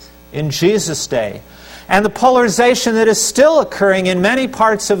occurred in Jesus' day, and the polarization that is still occurring in many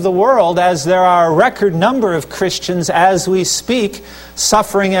parts of the world, as there are a record number of Christians as we speak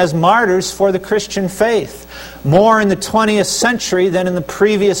suffering as martyrs for the Christian faith. More in the 20th century than in the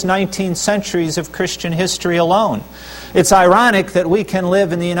previous 19 centuries of Christian history alone. It's ironic that we can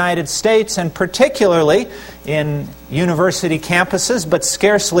live in the United States, and particularly in university campuses, but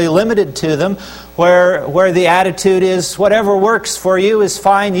scarcely limited to them, where the attitude is, whatever works for you is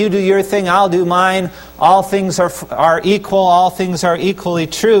fine, you do your thing, I'll do mine, all things are equal, all things are equally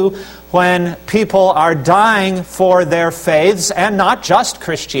true, when people are dying for their faiths, and not just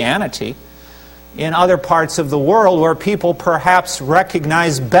Christianity, in other parts of the world where people perhaps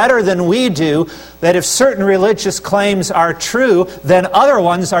recognize better than we do that if certain religious claims are true, then other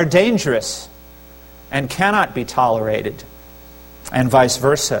ones are dangerous and cannot be tolerated, and vice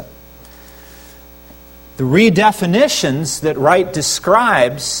versa. The redefinitions that Wright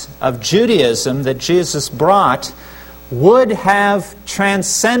describes of Judaism that Jesus brought would have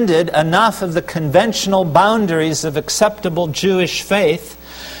transcended enough of the conventional boundaries of acceptable Jewish faith,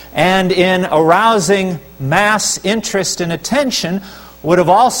 and in arousing mass interest and attention, would have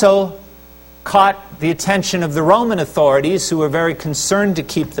also caught the attention of the Roman authorities, who were very concerned to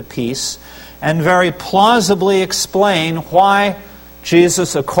keep the peace, and very plausibly explain why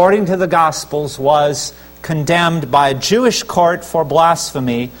Jesus, according to the Gospels, was condemned by a Jewish court for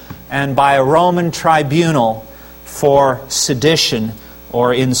blasphemy and by a Roman tribunal for sedition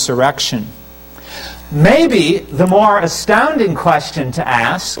or insurrection. Maybe the more astounding question to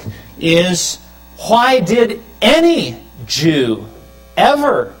ask is, why did any Jew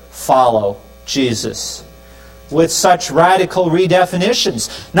ever follow Jesus with such radical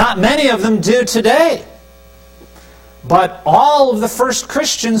redefinitions? Not many of them do today. But all of the first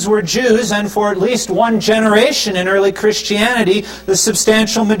Christians were Jews, and for at least one generation in early Christianity, the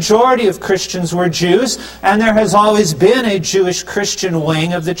substantial majority of Christians were Jews, and there has always been a Jewish Christian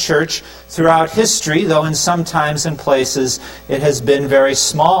wing of the church throughout history, though in some times and places it has been very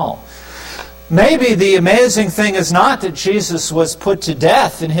small. Maybe the amazing thing is not that Jesus was put to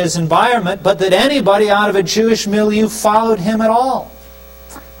death in his environment, but that anybody out of a Jewish milieu followed him at all.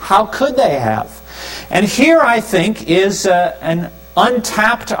 How could they have? And here, I think, is an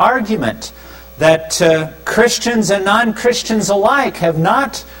untapped argument that Christians and non-Christians alike have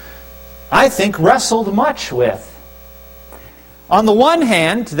not, I think, wrestled much with. On the one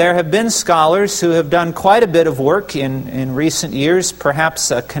hand, there have been scholars who have done quite a bit of work in recent years.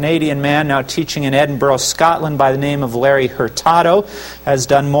 Perhaps a Canadian man now teaching in Edinburgh, Scotland, by the name of Larry Hurtado, has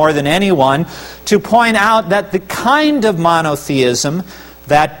done more than anyone to point out that the kind of monotheism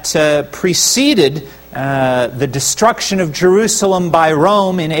that preceded the destruction of Jerusalem by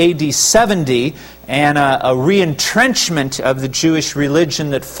Rome in AD 70 and a re-entrenchment of the Jewish religion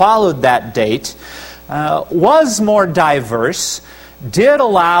that followed that date was more diverse, did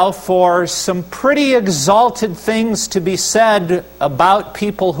allow for some pretty exalted things to be said about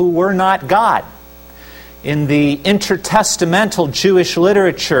people who were not God. In the intertestamental Jewish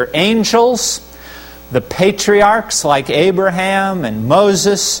literature, angels, the patriarchs like Abraham and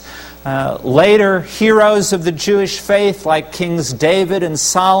Moses, later heroes of the Jewish faith like Kings David and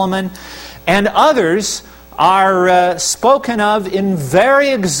Solomon, and others are spoken of in very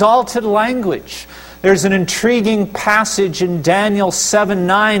exalted language. There's an intriguing passage in Daniel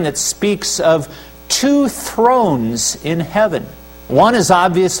 7:9 that speaks of two thrones in heaven. One is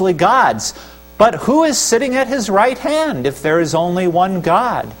obviously God's, but who is sitting at his right hand if there is only one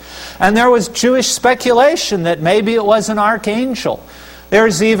God? And there was Jewish speculation that maybe it was an archangel.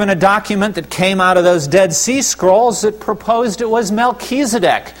 There's even a document that came out of those Dead Sea Scrolls that proposed it was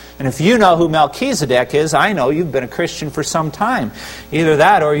Melchizedek. And if you know who Melchizedek is, I know you've been a Christian for some time. Either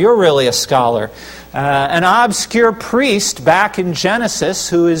that or you're really a scholar. An obscure priest back in Genesis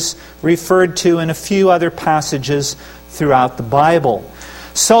who is referred to in a few other passages throughout the Bible.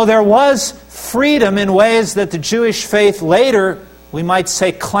 So there was freedom in ways that the Jewish faith later, we might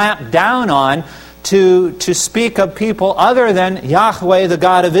say, clamped down on, to speak of people other than Yahweh, the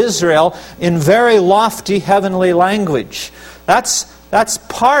God of Israel, in very lofty heavenly language. That's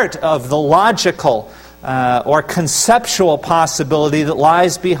part of the logical or conceptual possibility that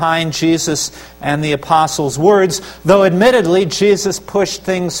lies behind Jesus and the apostles' words, though admittedly Jesus pushed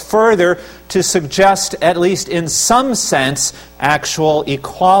things further to suggest, at least in some sense, actual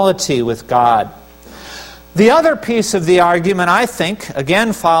equality with God. The other piece of the argument, I think,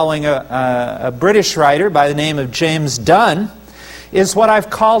 again following a British writer by the name of James Dunn, is what I've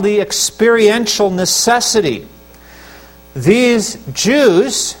called the experiential necessity. These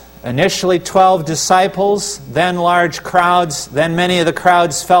Jews, initially 12 disciples, then large crowds, then many of the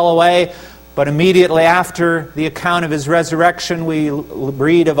crowds fell away, but immediately after the account of his resurrection, we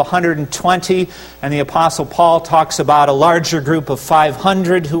read of 120, and the Apostle Paul talks about a larger group of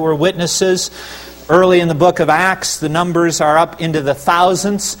 500 who were witnesses. Early in the book of Acts, the numbers are up into the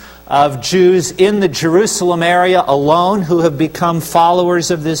thousands of Jews in the Jerusalem area alone who have become followers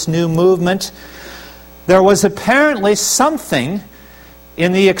of this new movement. There was apparently something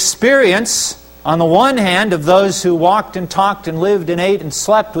in the experience, on the one hand, of those who walked and talked and lived and ate and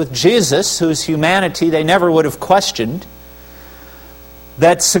slept with Jesus, whose humanity they never would have questioned,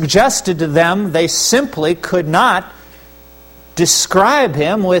 that suggested to them they simply could not describe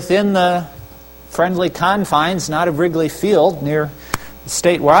him within the friendly confines, not of Wrigley Field, near the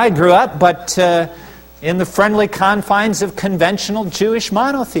state where I grew up, but in the friendly confines of conventional Jewish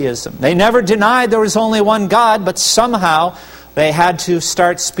monotheism. They never denied there was only one God, but somehow they had to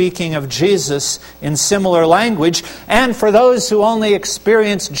start speaking of Jesus in similar language. And for those who only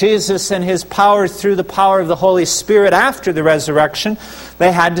experienced Jesus and His power through the power of the Holy Spirit after the resurrection,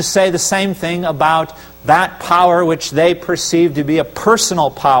 they had to say the same thing about that power which they perceived to be a personal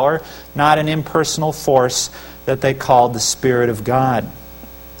power, not an impersonal force that they called the Spirit of God.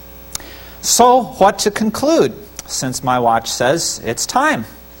 So, what to conclude, since my watch says it's time?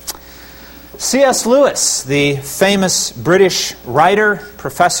 C.S. Lewis, the famous British writer,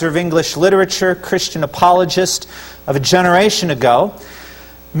 professor of English literature, Christian apologist of a generation ago,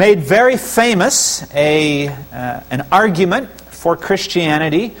 made very famous an argument for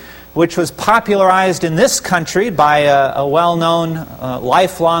Christianity, which was popularized in this country by a well-known,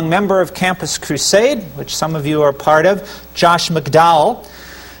 lifelong member of Campus Crusade, which some of you are part of, Josh McDowell.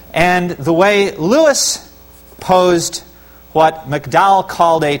 And the way Lewis posed what McDowell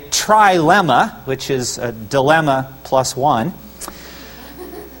called a trilemma, which is a dilemma plus one,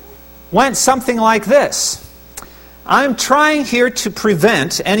 went something like this. I'm trying here to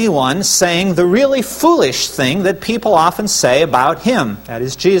prevent anyone saying the really foolish thing that people often say about Him, that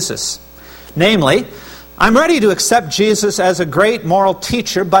is Jesus. Namely, I'm ready to accept Jesus as a great moral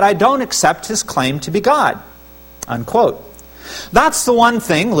teacher, but I don't accept His claim to be God. Unquote. That's the one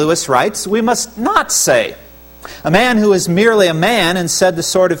thing, Lewis writes, we must not say. A man who is merely a man and said the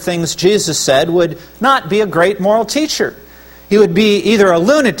sort of things Jesus said would not be a great moral teacher. He would be either a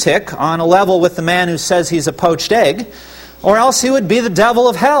lunatic on a level with the man who says he's a poached egg, or else he would be the devil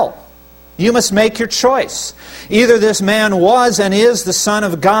of hell. You must make your choice. Either this man was and is the Son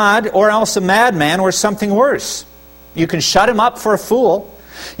of God, or else a madman or something worse. You can shut him up for a fool.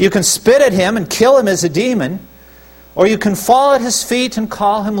 You can spit at him and kill him as a demon, or you can fall at his feet and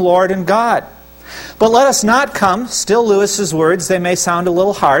call him Lord and God. But let us not come, still Lewis's words, they may sound a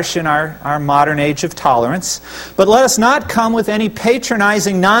little harsh in our modern age of tolerance, but let us not come with any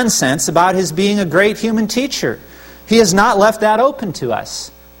patronizing nonsense about his being a great human teacher. He has not left that open to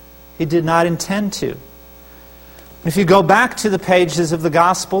us. He did not intend to. If you go back to the pages of the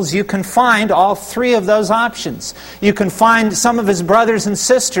Gospels, you can find all three of those options. You can find some of his brothers and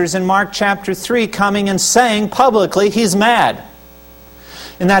sisters in Mark chapter 3 coming and saying publicly, he's mad.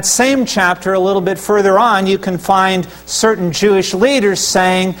 In that same chapter, a little bit further on, you can find certain Jewish leaders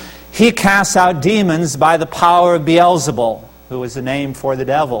saying, he casts out demons by the power of Beelzebul, who was the name for the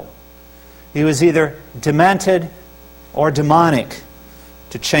devil. He was either demented or demonic,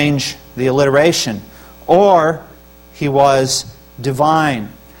 to change the alliteration, or he was divine.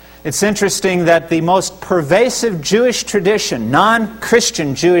 It's interesting that the most pervasive Jewish tradition,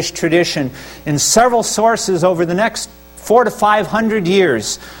 non-Christian Jewish tradition, in several sources over the next 400 to 500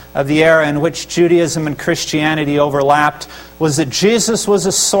 years of the era in which Judaism and Christianity overlapped, was that Jesus was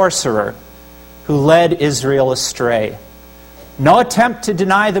a sorcerer who led Israel astray. No attempt to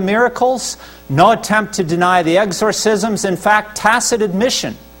deny the miracles, no attempt to deny the exorcisms, in fact, tacit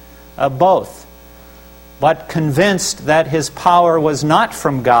admission of both, but convinced that his power was not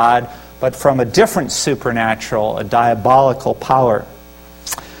from God, but from a different supernatural, a diabolical power.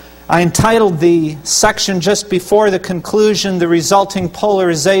 I entitled the section just before the conclusion, The Resulting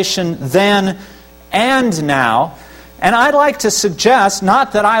Polarization Then and Now. And I'd like to suggest,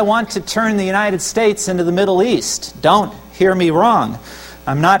 not that I want to turn the United States into the Middle East. Don't hear me wrong.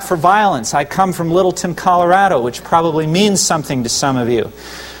 I'm not for violence. I come from Littleton, Colorado, which probably means something to some of you.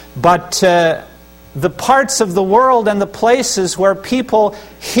 But the parts of the world and the places where people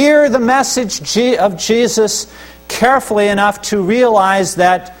hear the message of Jesus carefully enough to realize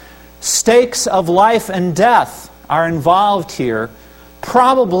that stakes of life and death are involved here,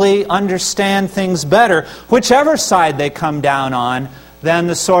 probably understand things better, whichever side they come down on, than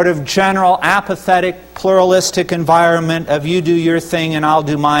the sort of general apathetic, pluralistic environment of you do your thing and I'll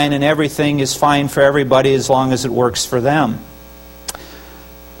do mine and everything is fine for everybody as long as it works for them.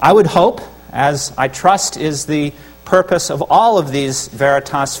 I would hope, as I trust is the purpose of all of these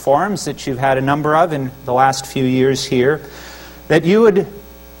Veritas forums that you've had a number of in the last few years here, that you would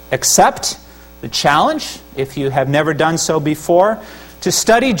accept the challenge, if you have never done so before, to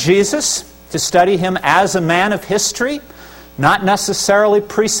study Jesus, to study Him as a man of history, not necessarily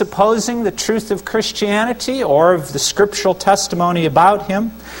presupposing the truth of Christianity or of the scriptural testimony about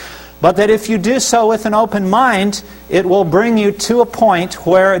Him, but that if you do so with an open mind, it will bring you to a point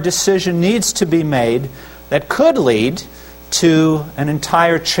where a decision needs to be made that could lead to an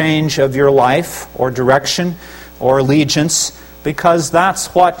entire change of your life or direction or allegiance, because that's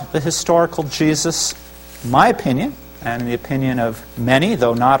what the historical Jesus, in my opinion, and in the opinion of many,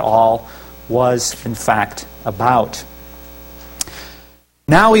 though not all, was in fact about.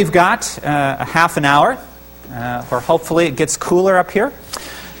 Now we've got a half an hour, where hopefully it gets cooler up here.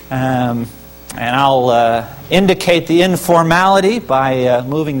 And I'll indicate the informality by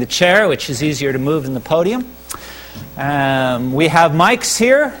moving the chair, which is easier to move than the podium. We have mics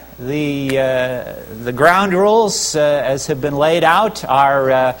here. The ground rules, as have been laid out,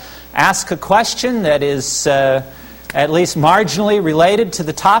 are ask a question that is at least marginally related to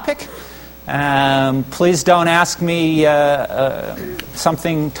the topic. Please don't ask me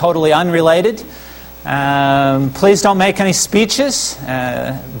something totally unrelated. Please don't make any speeches,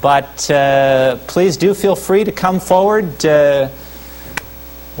 but please do feel free to come forward.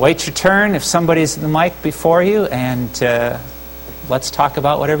 Wait your turn if somebody's at the mic before you, and let's talk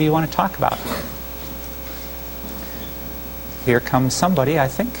about whatever you want to talk about. Here comes somebody, I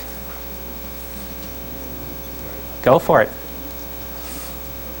think. Go for it.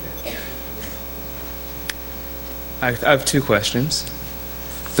 I have two questions.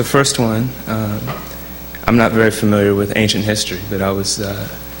 The first one, I'm not very familiar with ancient history, but I was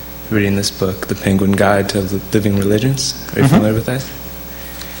reading this book, The Penguin Guide to Living Religions. Are you familiar with that?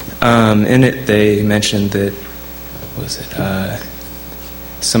 In it, they mentioned that,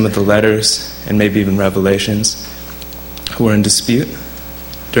 some of the letters and maybe even revelations were in dispute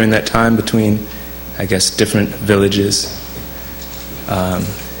during that time between, I guess, different villages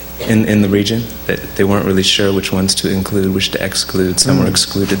in the region, that they weren't really sure which ones to include, which to exclude. Some were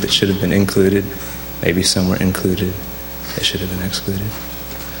excluded that should have been included. Maybe some were included that should have been excluded.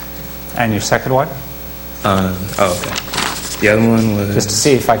 And your second one? Okay. The other one was... Just to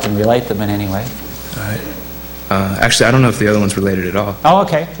see if I can relate them in any way. All right. Actually, I don't know if the other one's related at all. Oh,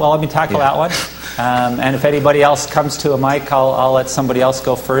 okay. Well, let me tackle that one. And if anybody else comes to a mic, I'll let somebody else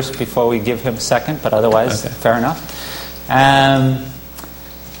go first before we give him second, but otherwise, okay. Fair enough.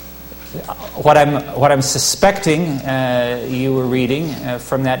 What I'm suspecting you were reading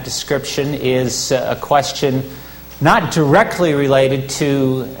from that description is a question not directly related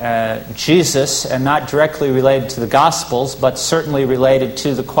to Jesus and not directly related to the Gospels, but certainly related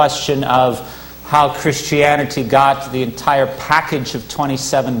to the question of how Christianity got the entire package of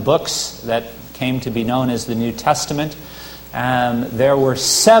 27 books that came to be known as the New Testament. There were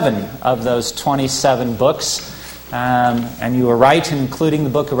 7 of those 27 books. And you were right in including the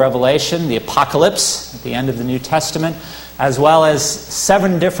book of Revelation, the Apocalypse at the end of the New Testament, as well as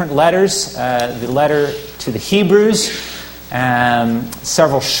 7 different letters, the letter to the Hebrews,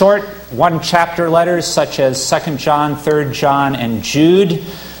 several short one-chapter letters such as 2 John, 3 John, and Jude,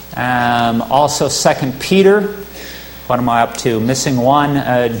 also 2 Peter. What am I up to? Missing one.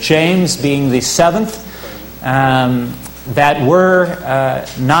 James being the 7th, that were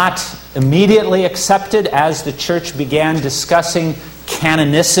not immediately accepted as the church began discussing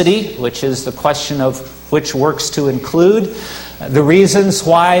canonicity, which is the question of which works to include. The reasons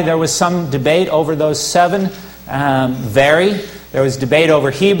why there was some debate over those 7 vary. There was debate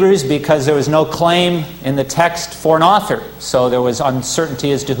over Hebrews because there was no claim in the text for an author, so there was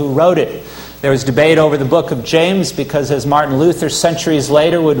uncertainty as to who wrote it. There was debate over the book of James because, as Martin Luther centuries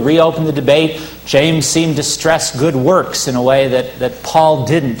later would reopen the debate, James seemed to stress good works in a way that Paul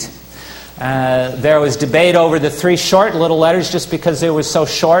didn't. There was debate over the 3 short little letters just because they were so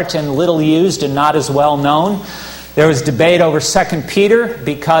short and little used and not as well known. There was debate over 2 Peter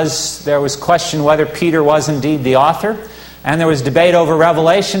because there was question whether Peter was indeed the author. And there was debate over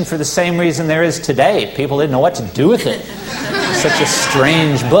Revelation for the same reason there is today. People didn't know what to do with it. Such a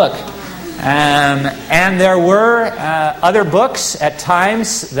strange book. And there were other books at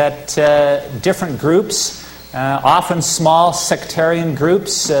times that different groups often small sectarian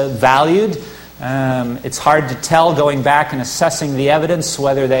groups valued. It's hard to tell, going back and assessing the evidence,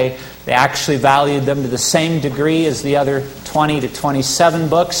 whether they actually valued them to the same degree as the other 20 to 27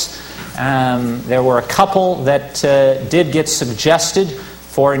 books. There were a couple that did get suggested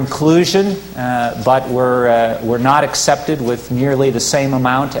for inclusion, but were not accepted with nearly the same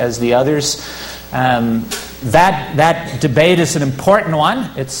amount as the others. That debate is an important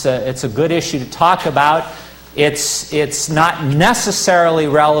one. It's a good issue to talk about. It's not necessarily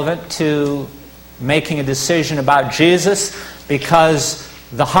relevant to making a decision about Jesus, because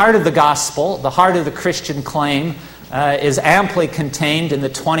the heart of the gospel, the heart of the Christian claim, is amply contained in the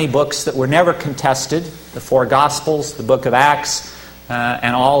 20 books that were never contested, the 4 Gospels, the book of Acts,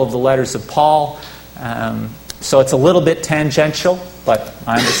 and all of the letters of Paul. So it's a little bit tangential, but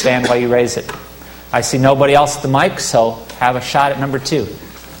I understand why you raise it. I see nobody else at the mic, so have a shot at number 2.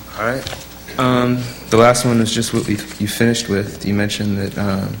 All right. The last one is just what you finished with. You mentioned that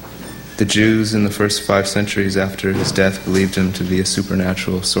the Jews in the first 5 centuries after his death believed him to be a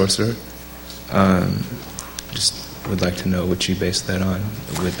supernatural sorcerer. Just would like to know what you based that on.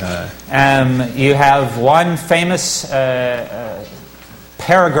 You have one famous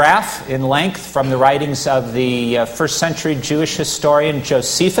paragraph in length from the writings of the first century Jewish historian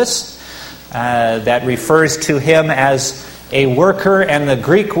Josephus that refers to him as a worker, and the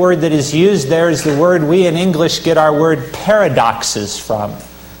Greek word that is used there is the word we in English get our word paradoxes from.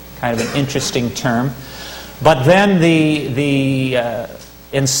 Kind of an interesting term. But then the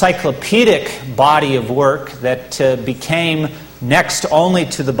encyclopedic body of work that became next only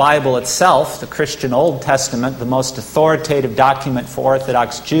to the Bible itself, the Christian Old Testament, the most authoritative document for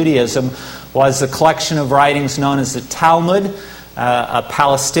Orthodox Judaism, was the collection of writings known as the Talmud. A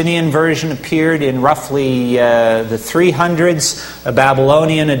Palestinian version appeared in roughly the 300s, a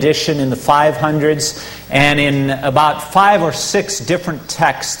Babylonian edition in the 500s, and in about 5 or 6 different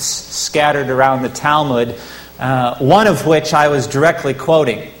texts scattered around the Talmud, one of which I was directly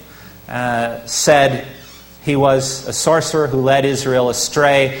quoting, said he was a sorcerer who led Israel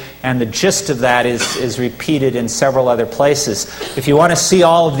astray, and the gist of that is repeated in several other places. If you want to see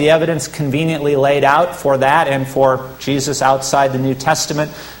all of the evidence conveniently laid out for that and for Jesus outside the New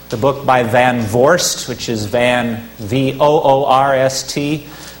Testament, the book by Van Voorst, which is Van, V-O-O-R-S-T,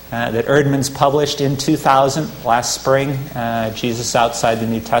 that Erdman's published in 2000, last spring, Jesus outside the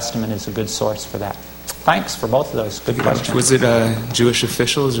New Testament, is a good source for that. Thanks for both of those. Good questions. Was it Jewish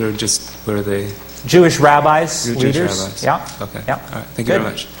officials, or just were they... Jewish rabbis, leaders. Jewish rabbis. Yeah. Okay. Yeah. All right. Thank you very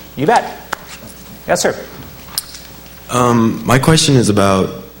much. You bet. Yes, sir. My question is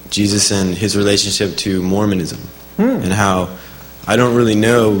about Jesus and his relationship to Mormonism, and how I don't really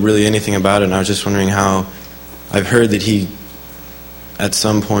know anything about it, and I was just wondering how I've heard that he, at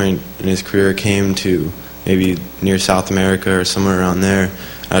some point in his career, came to maybe near South America or somewhere around there.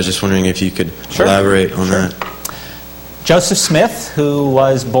 I was just wondering if you could elaborate on that. Joseph Smith, who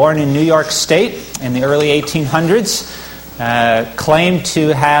was born in New York State in the early 1800s, claimed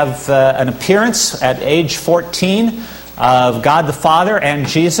to have an appearance at age 14 of God the Father and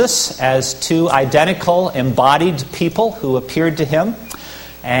Jesus as 2 identical embodied people who appeared to him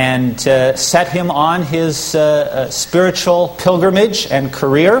and set him on his spiritual pilgrimage and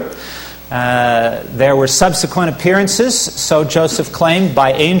career. There were subsequent appearances, so Joseph claimed,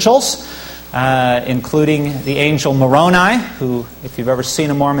 by angels, including the angel Moroni, who, if you've ever seen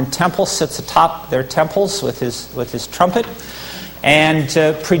a Mormon temple, sits atop their temples with his trumpet, and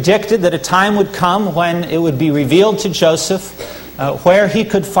predicted that a time would come when it would be revealed to Joseph where he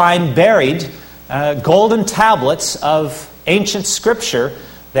could find buried golden tablets of ancient scripture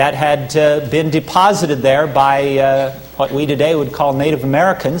that had been deposited there by what we today would call Native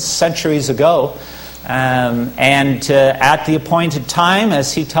Americans centuries ago. At the appointed time,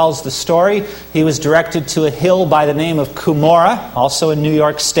 as he tells the story, he was directed to a hill by the name of Cumorah, also in New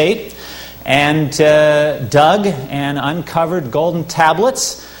York State, and dug and uncovered golden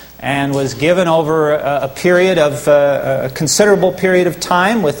tablets, and was given over a period of a considerable period of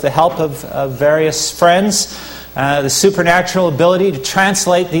time, with the help of various friends, the supernatural ability to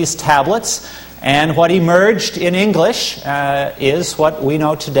translate these tablets. And what emerged in English is what we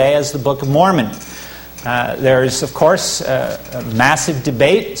know today as the Book of Mormon. There's, of course, a massive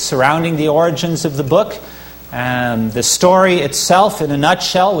debate surrounding the origins of the book. The story itself, in a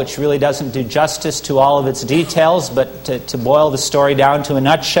nutshell, which really doesn't do justice to all of its details, but to boil the story down to a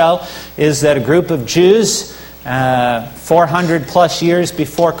nutshell, is that a group of Jews, 400 plus years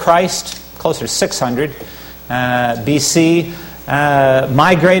before Christ, closer to 600 BC,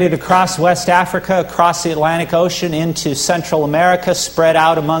 migrated across West Africa, across the Atlantic Ocean into Central America, spread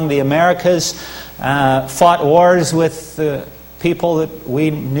out among the Americas, fought wars with the people that we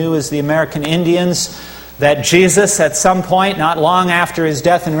knew as the American Indians, that Jesus, at some point, not long after his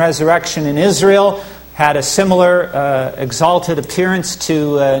death and resurrection in Israel, had a similar exalted appearance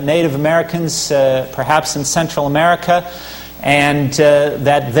to Native Americans, perhaps in Central America, and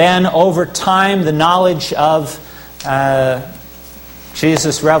that then, over time, the knowledge of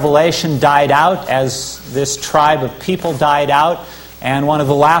Jesus' revelation died out as this tribe of people died out, and one of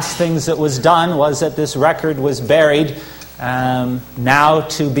the last things that was done was that this record was buried, now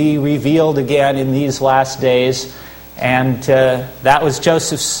to be revealed again in these last days. And that was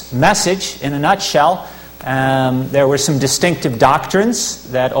Joseph's message in a nutshell. There were some distinctive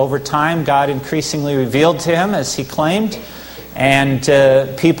doctrines that over time God increasingly revealed to him, as he claimed. And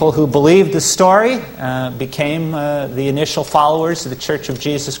people who believed the story became the initial followers of the Church of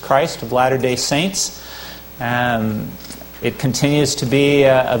Jesus Christ of Latter-day Saints. It continues to be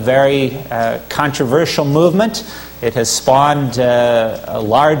a very controversial movement. It has spawned a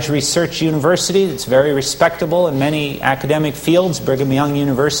large research university that's very respectable in many academic fields, Brigham Young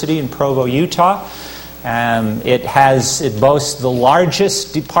University in Provo, Utah. It boasts the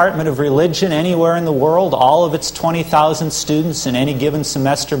largest department of religion anywhere in the world. All of its 20,000 students in any given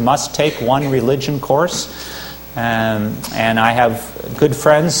semester must take one religion course. And I have good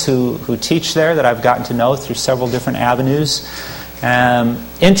friends who teach there that I've gotten to know through several different avenues.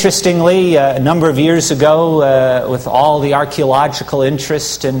 Interestingly, a number of years ago, with all the archaeological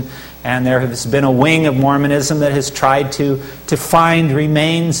interest, and there has been a wing of Mormonism that has tried to find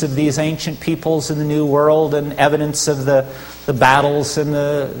remains of these ancient peoples in the New World and evidence of the battles and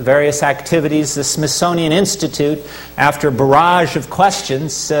the various activities. The Smithsonian Institute, after a barrage of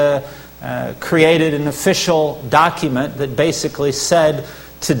questions, created an official document that basically said,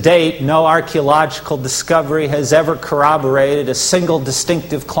 to date, no archaeological discovery has ever corroborated a single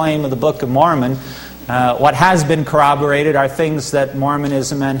distinctive claim of the Book of Mormon. What has been corroborated are things that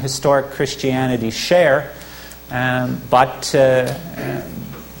Mormonism and historic Christianity share, but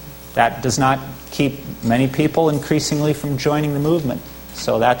that does not keep many people increasingly from joining the movement.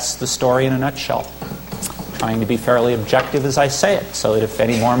 So that's the story in a nutshell. Trying to be fairly objective as I say it, so that if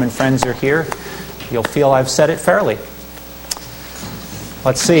any Mormon friends are here, you'll feel I've said it fairly.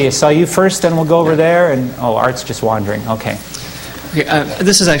 Let's see, I saw you first, and we'll go over there, and Art's just wandering. Okay.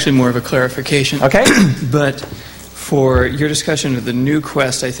 This is actually more of a clarification. Okay. But for your discussion of the new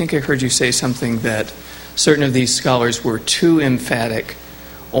quest, I think I heard you say something that certain of these scholars were too emphatic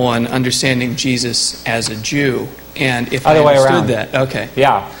on understanding Jesus as a Jew. And if Other I way understood around. that, okay.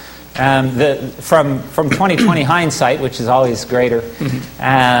 Yeah. From 2020 hindsight, which is always greater,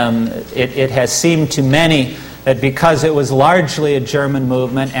 it has seemed to many that because it was largely a German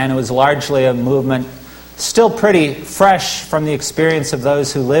movement, and it was largely a movement still pretty fresh from the experience of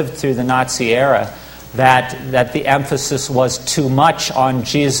those who lived through the Nazi era, that the emphasis was too much on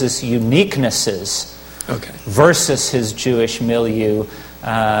Jesus' uniquenesses versus his Jewish milieu.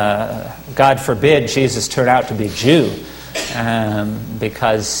 God forbid Jesus turn out to be Jew,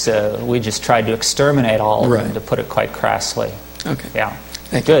 because we just tried to exterminate all of them, to put it quite crassly. Okay. Yeah.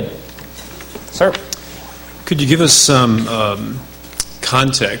 Thank you. Good. Sir? Could you give us some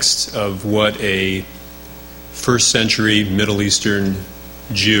context of what a first century Middle Eastern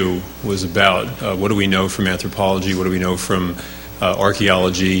Jew was about? What do we know from anthropology? What do we know from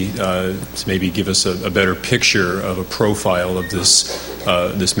archaeology? To maybe give us a better picture of a profile of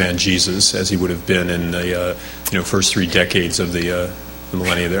this man Jesus, as he would have been in the first 3 decades of the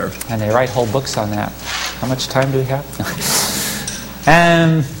millennia there. And they write whole books on that. How much time do we have?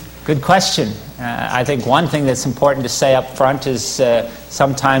 Good question. I think one thing that's important to say up front is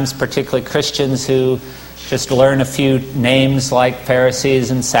sometimes, particularly Christians who just learn a few names like Pharisees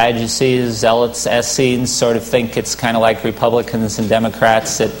and Sadducees, Zealots, Essenes, sort of think it's kind of like Republicans and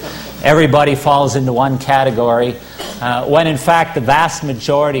Democrats, that everybody falls into one category, when in fact the vast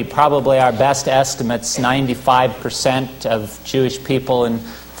majority, probably our best estimates, 95% of Jewish people in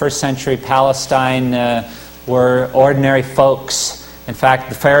first century Palestine were ordinary folks. In fact,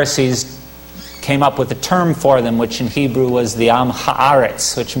 the Pharisees came up with a term for them, which in Hebrew was the Am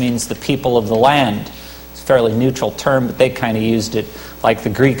Haaretz, which means the people of the land. It's a fairly neutral term, but they kind of used it like the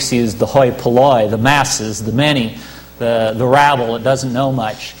Greeks used the hoi polloi, the masses, the many, the rabble that doesn't know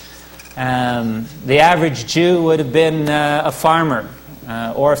much. The average Jew would have been a farmer,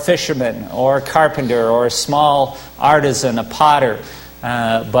 or a fisherman, or a carpenter, or a small artisan, a potter,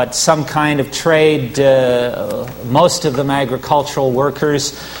 but some kind of trade, most of them agricultural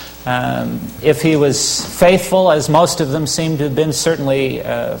workers. If he was faithful, as most of them seem to have been, certainly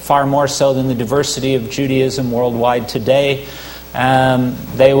far more so than the diversity of Judaism worldwide today,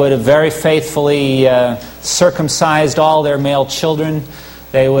 they would have very faithfully circumcised all their male children.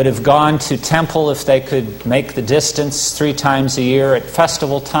 They would have gone to temple if they could make the distance 3 times a year at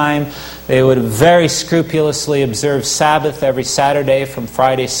festival time. They would have very scrupulously observed Sabbath every Saturday from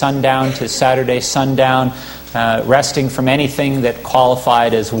Friday sundown to Saturday sundown, resting from anything that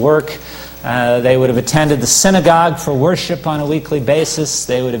qualified as work. They would have attended the synagogue for worship on a weekly basis.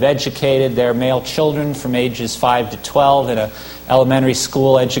 They would have educated their male children from ages 5 to 12 in an elementary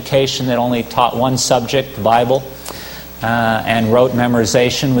school education that only taught one subject, the Bible. And rote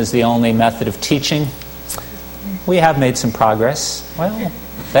memorization was the only method of teaching. We have made some progress. Well,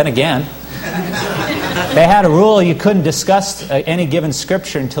 then again, they had a rule you couldn't discuss any given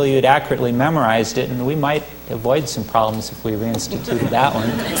scripture until you had accurately memorized it, and we might avoid some problems if we reinstituted that one.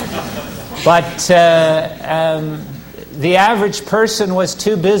 But the average person was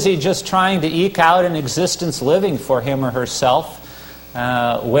too busy just trying to eke out an existence living for him or herself.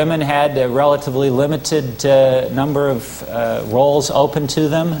 Women had a relatively limited number of roles open to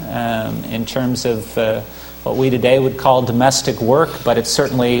them in terms of what we today would call domestic work, but it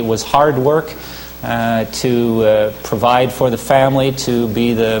certainly was hard work to provide for the family, to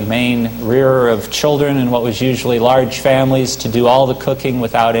be the main rearer of children in what was usually large families, to do all the cooking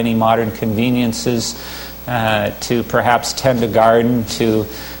without any modern conveniences, to perhaps tend a garden, to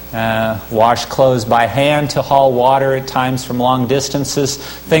wash clothes by hand, to haul water at times from long distances.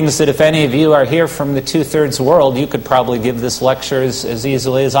 Things that if any of you are here from the 2/3 world, you could probably give this lecture as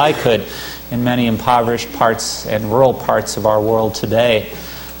easily as I could in many impoverished parts and rural parts of our world today.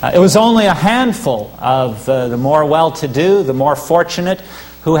 It was only a handful of the more well-to-do, the more fortunate,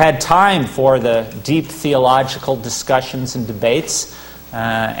 who had time for the deep theological discussions and debates,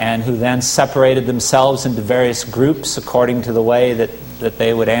 and who then separated themselves into various groups according to the way that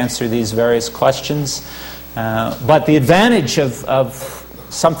they would answer these various questions. But the advantage of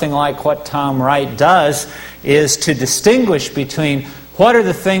something like what Tom Wright does is to distinguish between what are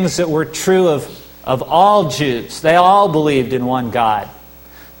the things that were true of all Jews. They all believed in one God.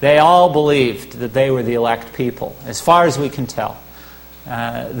 They all believed that they were the elect people, as far as we can tell.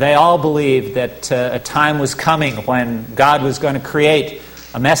 They all believed that a time was coming when God was going to create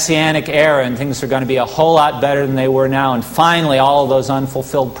a messianic era and things are going to be a whole lot better than they were now. And finally, all of those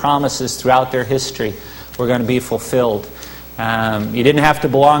unfulfilled promises throughout their history were going to be fulfilled. You didn't have to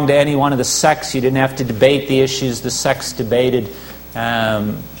belong to any one of the sects. You didn't have to debate the issues the sects debated.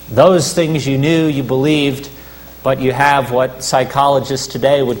 Those things you knew, you believed, but you have what psychologists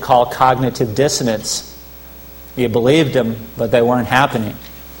today would call cognitive dissonance. You believed them, but they weren't happening.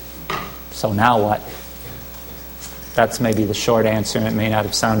 So now what? That's maybe the short answer, and it may not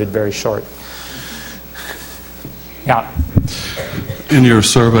have sounded very short. Yeah. In your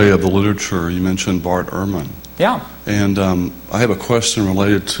survey of the literature, you mentioned Bart Ehrman. Yeah. And I have a question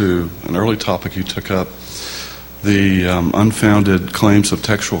related to an early topic you took up, the unfounded claims of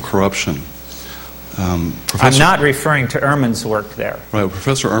textual corruption. I'm not referring to Ehrman's work there. Right.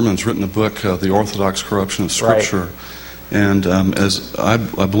 Professor Ehrman's written a book, The Orthodox Corruption of Scripture. Right. And as I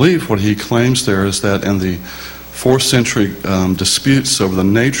believe what he claims there is that in the 4th century disputes over the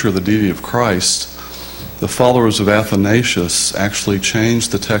nature of the deity of Christ, the followers of Athanasius actually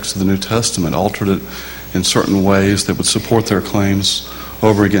changed the text of the New Testament, altered it in certain ways that would support their claims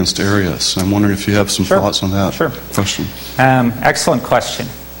over against Arius. I'm wondering if you have some thoughts on that question. Excellent question.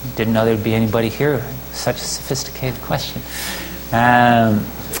 Didn't know there would be anybody here with such a sophisticated question.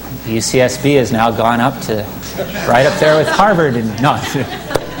 UCSB has now gone up to right up there with Harvard. No,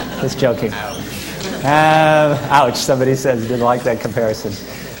 just joking. Ouch, somebody says didn't like that comparison.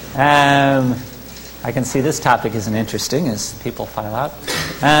 I can see this topic isn't interesting as people file out.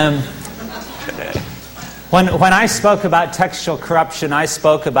 When I spoke about textual corruption, I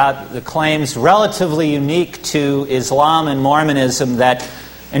spoke about the claims relatively unique to Islam and Mormonism that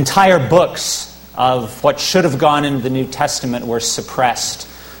entire books of what should have gone into the New Testament were suppressed,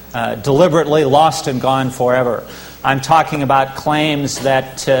 deliberately lost and gone forever. I'm talking about claims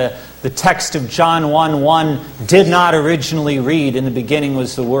that the text of John 1:1 did not originally read, "In the beginning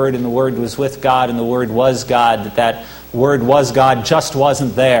was the Word, and the Word was with God, and the Word was God," that Word was God just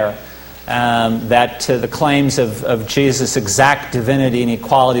wasn't there. That the claims of Jesus' exact divinity and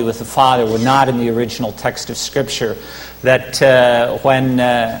equality with the Father were not in the original text of Scripture. That when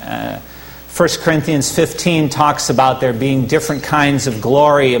 1 Corinthians 15 talks about there being different kinds of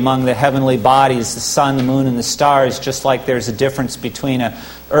glory among the heavenly bodies, the sun, the moon, and the stars, just like there's a difference between an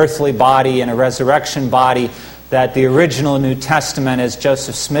earthly body and a resurrection body, that the original New Testament, as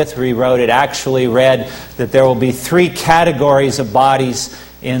Joseph Smith rewrote it, actually read that there will be three categories of bodies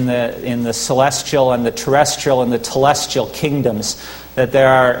in the celestial and the terrestrial and the telestial kingdoms. That there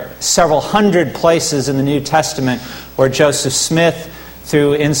are several hundred places in the New Testament where Joseph Smith,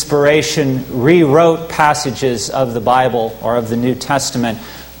 through inspiration, rewrote passages of the Bible or of the New Testament,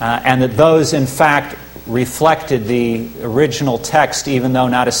 and that those, in fact, reflected the original text, even though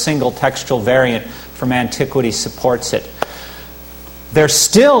not a single textual variant from antiquity supports it. There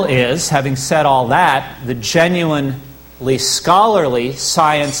still is, having said all that, the genuinely scholarly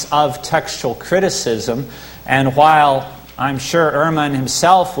science of textual criticism, and while I'm sure Ehrman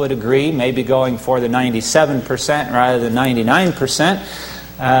himself would agree, maybe going for the 97% rather than 99%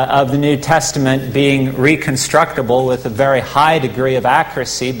 of the New Testament being reconstructible with a very high degree of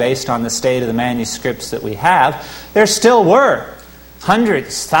accuracy based on the state of the manuscripts that we have, there still were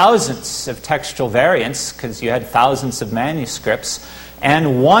hundreds, thousands of textual variants, because you had thousands of manuscripts.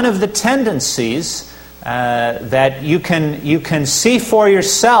 And one of the tendencies that you can see for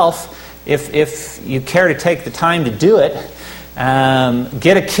yourself, if you care to take the time to do it,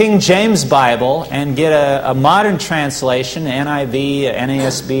 get a King James Bible and get a modern translation, NIV,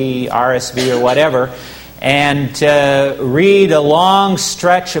 NASB, RSV, or whatever, and read a long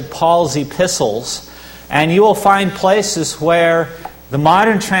stretch of Paul's epistles, and you will find places where the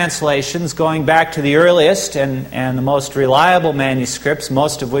modern translations, going back to the earliest and the most reliable manuscripts,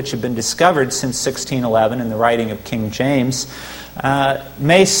 most of which have been discovered since 1611 in the writing of King James,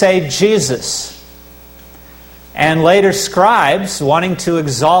 may say Jesus. And later scribes, wanting to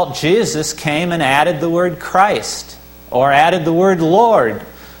exalt Jesus, came and added the word Christ, or added the word Lord,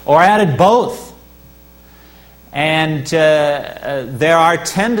 or added both. And there are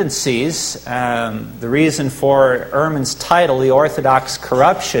tendencies, the reason for Ehrman's title, The Orthodox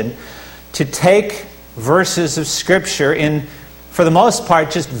Corruption, to take verses of Scripture in, for the most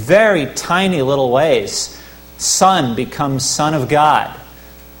part, just very tiny little ways. Son becomes Son of God,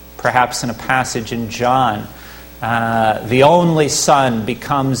 perhaps in a passage in John. The only Son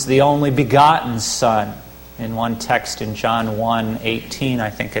becomes the only begotten Son, in one text in John 1:18, I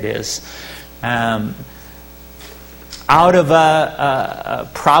think it is. Out of a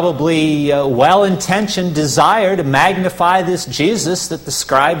probably well-intentioned desire to magnify this Jesus that the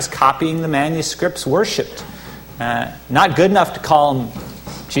scribes copying the manuscripts worshipped. Not good enough to call him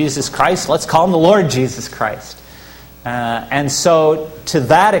Jesus Christ, let's call him the Lord Jesus Christ. And so, to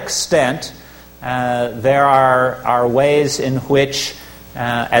that extent, there are ways in which,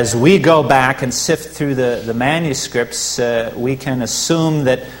 as we go back and sift through the manuscripts, we can assume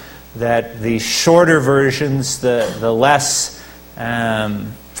that the shorter versions, the less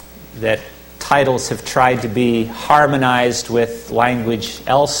that titles have tried to be harmonized with language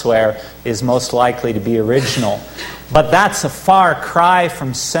elsewhere, is most likely to be original. But that's a far cry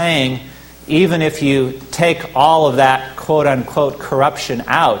from saying, even if you take all of that quote-unquote corruption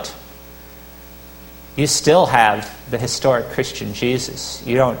out, you still have the historic Christian Jesus.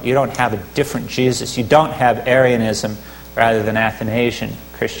 You don't have a different Jesus. You don't have Arianism rather than Athanasian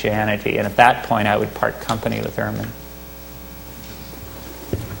Christianity. And at that point, I would part company with Ehrman.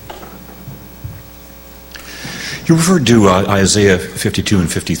 You referred to Isaiah 52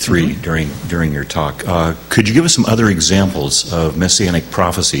 and 53 during your talk. Could you give us some other examples of messianic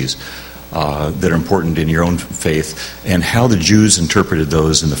prophecies that are important in your own faith, and how the Jews interpreted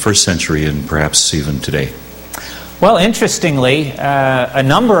those in the first century and perhaps even today? Well, interestingly, a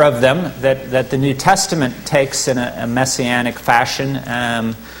number of them that the New Testament takes in a messianic fashion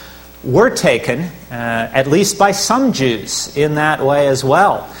were taken, at least by some Jews, in that way as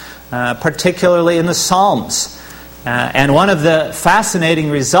well, particularly in the Psalms. And one of the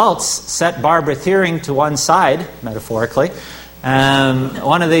fascinating results, set Barbara Thiering to one side, metaphorically,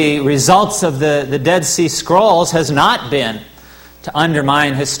 one of the results of the Dead Sea Scrolls has not been to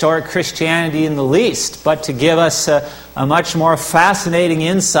undermine historic Christianity in the least, but to give us a much more fascinating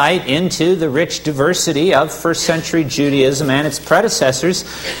insight into the rich diversity of first century Judaism and its predecessors,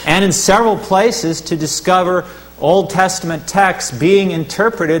 and in several places to discover Old Testament texts being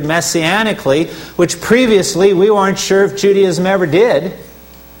interpreted messianically, which previously we weren't sure if Judaism ever did,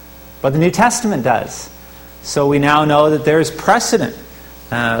 but the New Testament does. So we now know that there is precedent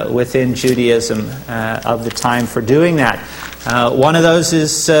within Judaism of the time for doing that. One of those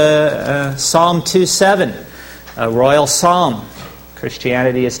is Psalm 2:7, a royal psalm.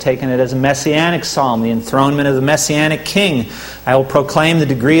 Christianity has taken it as a messianic psalm, the enthronement of the messianic king. I will proclaim the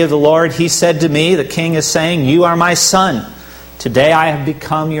degree of the Lord. He said to me, the king is saying, you are my son. Today I have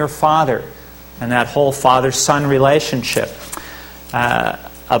become your father. And that whole father-son relationship. A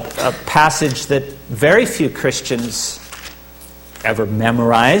passage that very few Christians ever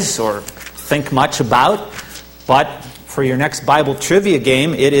memorize or think much about. But for your next Bible trivia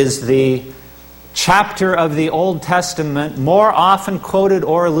game, it is the chapter of the Old Testament more often quoted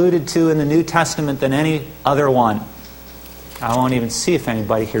or alluded to in the New Testament than any other one. I won't even see if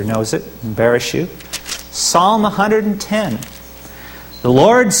anybody here knows it. Embarrass you. Psalm 110. The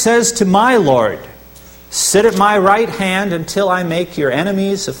Lord says to my Lord, sit at my right hand until I make your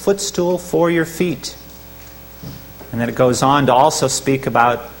enemies a footstool for your feet. And then it goes on to also speak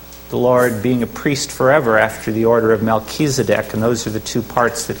about the Lord being a priest forever after the order of Melchizedek. And those are the two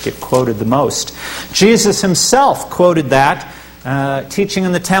parts that get quoted the most. Jesus himself quoted that, teaching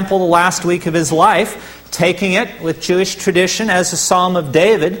in the temple the last week of his life, taking it with Jewish tradition as a Psalm of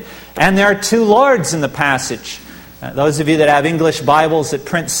David. And there are two Lords in the passage. Those of you that have English Bibles that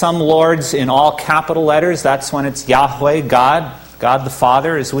print some Lords in all capital letters, that's when it's Yahweh, God the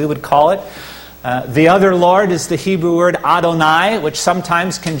Father, as we would call it. The other Lord is the Hebrew word Adonai, which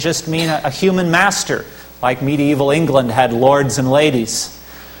sometimes can just mean a human master, like medieval England had lords and ladies.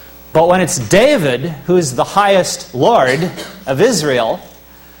 But when it's David, who is the highest Lord of Israel,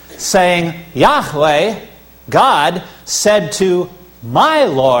 saying, Yahweh, God, said to my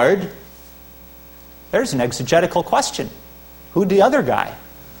Lord, there's an exegetical question. Who'd the other guy?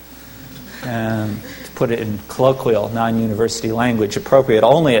 To put it in colloquial, non-university language, appropriate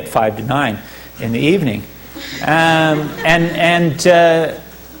only at 5 to 9 in the evening.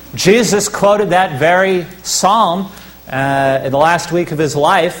 Jesus quoted that very psalm in the last week of his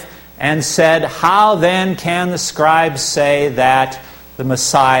life and said, how then can the scribes say that the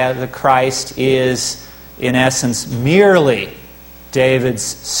Messiah, the Christ, is in essence merely David's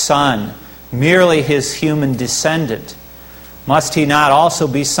son, merely his human descendant? Must he not also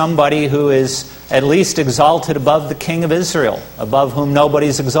be somebody who is at least exalted above the king of Israel, above whom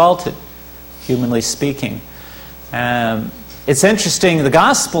nobody's exalted, humanly speaking? It's interesting, the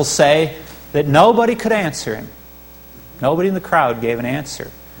Gospels say that nobody could answer him. Nobody in the crowd gave an answer.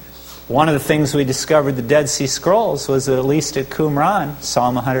 One of the things we discovered the Dead Sea Scrolls was that at least at Qumran,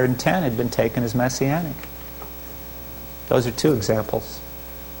 Psalm 110 had been taken as messianic. Those are two examples.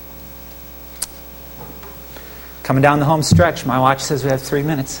 Coming down the home stretch. My watch says we have 3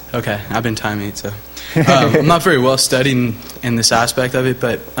 minutes. Okay, I've been timing it, so. I'm not very well studied in this aspect of it,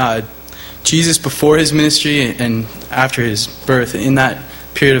 but Jesus before his ministry and after his birth, in that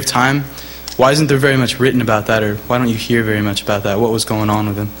period of time, why isn't there very much written about that, or why don't you hear very much about that? What was going on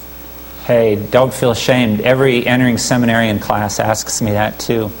with him? Hey, don't feel ashamed. Every entering seminarian class asks me that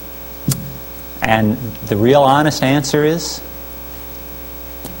too. And the real honest answer is,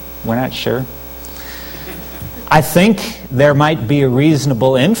 we're not sure. I think there might be a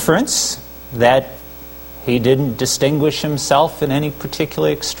reasonable inference that he didn't distinguish himself in any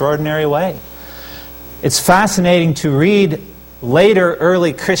particularly extraordinary way. It's fascinating to read later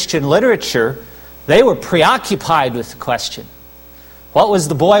early Christian literature. They were preoccupied with the question, what was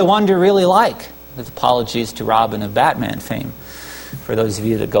the boy wonder really like? With apologies to Robin of Batman fame, for those of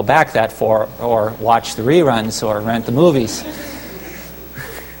you that go back that far or watch the reruns or rent the movies.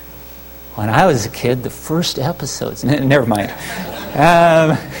 When I was a kid, the first episodes... Never mind.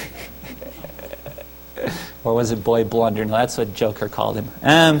 Or was it Boy Blunder? No, that's what Joker called him.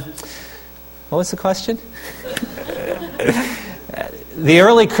 What was the question? The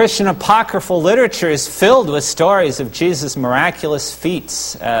early Christian apocryphal literature is filled with stories of Jesus' miraculous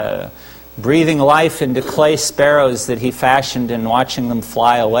feats, breathing life into clay sparrows that he fashioned and watching them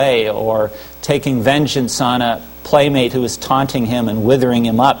fly away, or taking vengeance on a playmate who was taunting him and withering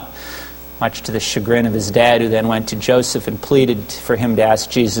him up, much to the chagrin of his dad, who then went to Joseph and pleaded for him to ask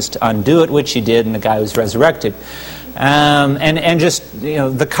Jesus to undo it, which he did, and the guy was resurrected. And just,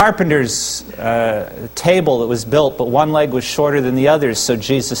 the carpenter's table that was built, but one leg was shorter than the others, so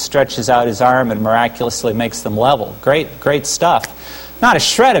Jesus stretches out his arm and miraculously makes them level. Great stuff. Not a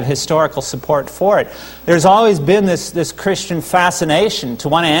shred of historical support for it. There's always been this Christian fascination to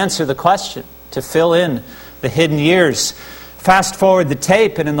want to answer the question, to fill in the hidden years. Fast forward the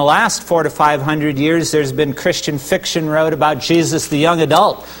tape, and in the last 400 to 500 years, there's been Christian fiction wrote about Jesus, the young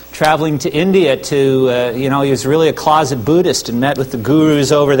adult, traveling to India to, he was really a closet Buddhist and met with the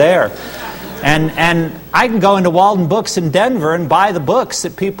gurus over there. And I can go into Walden Books in Denver and buy the books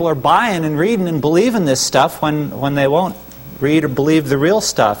that people are buying and reading and believing this stuff when they won't read or believe the real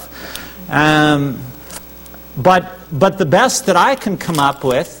stuff. But the best that I can come up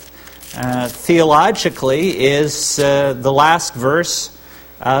with theologically is the last verse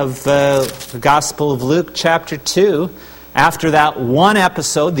of the Gospel of Luke chapter 2. After that one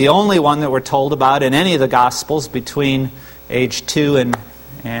episode, the only one that we're told about in any of the Gospels between age 2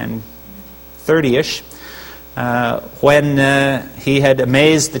 and 30-ish, when he had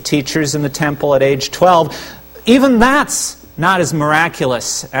amazed the teachers in the temple at age 12. Even that's not as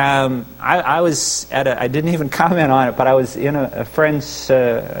miraculous. I was at I didn't even comment on it, but I was in a friend's,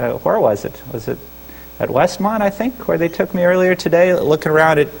 where was it? Was it at Westmont, I think, where they took me earlier today, looking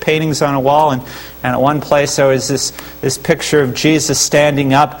around at paintings on a wall, and at one place there was this picture of Jesus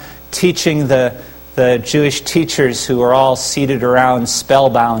standing up, teaching the Jewish teachers who were all seated around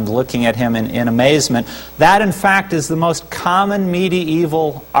spellbound, looking at him in amazement. That, in fact, is the most common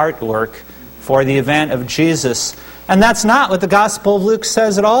medieval artwork for the event of Jesus. And that's not what the Gospel of Luke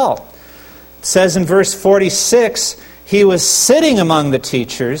says at all. It says in verse 46, he was sitting among the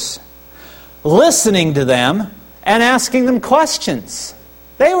teachers, listening to them, and asking them questions.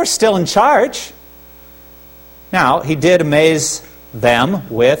 They were still in charge. Now, he did amaze them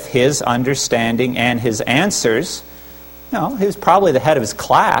with his understanding and his answers. He was probably the head of his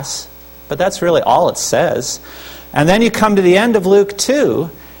class, but that's really all it says. And then you come to the end of Luke 2,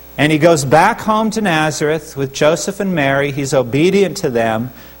 and he goes back home to Nazareth with Joseph and Mary. He's obedient to them,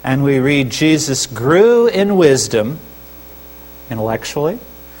 and we read Jesus grew in wisdom, intellectually,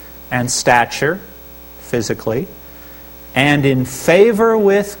 and stature, physically, and in favor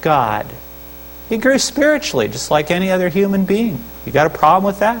with God. He grew spiritually, just like any other human being. You got a problem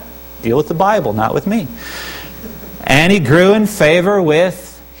with that? Deal with the Bible, not with me. And he grew in favor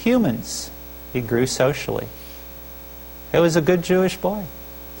with humans. He grew socially. He was a good Jewish boy.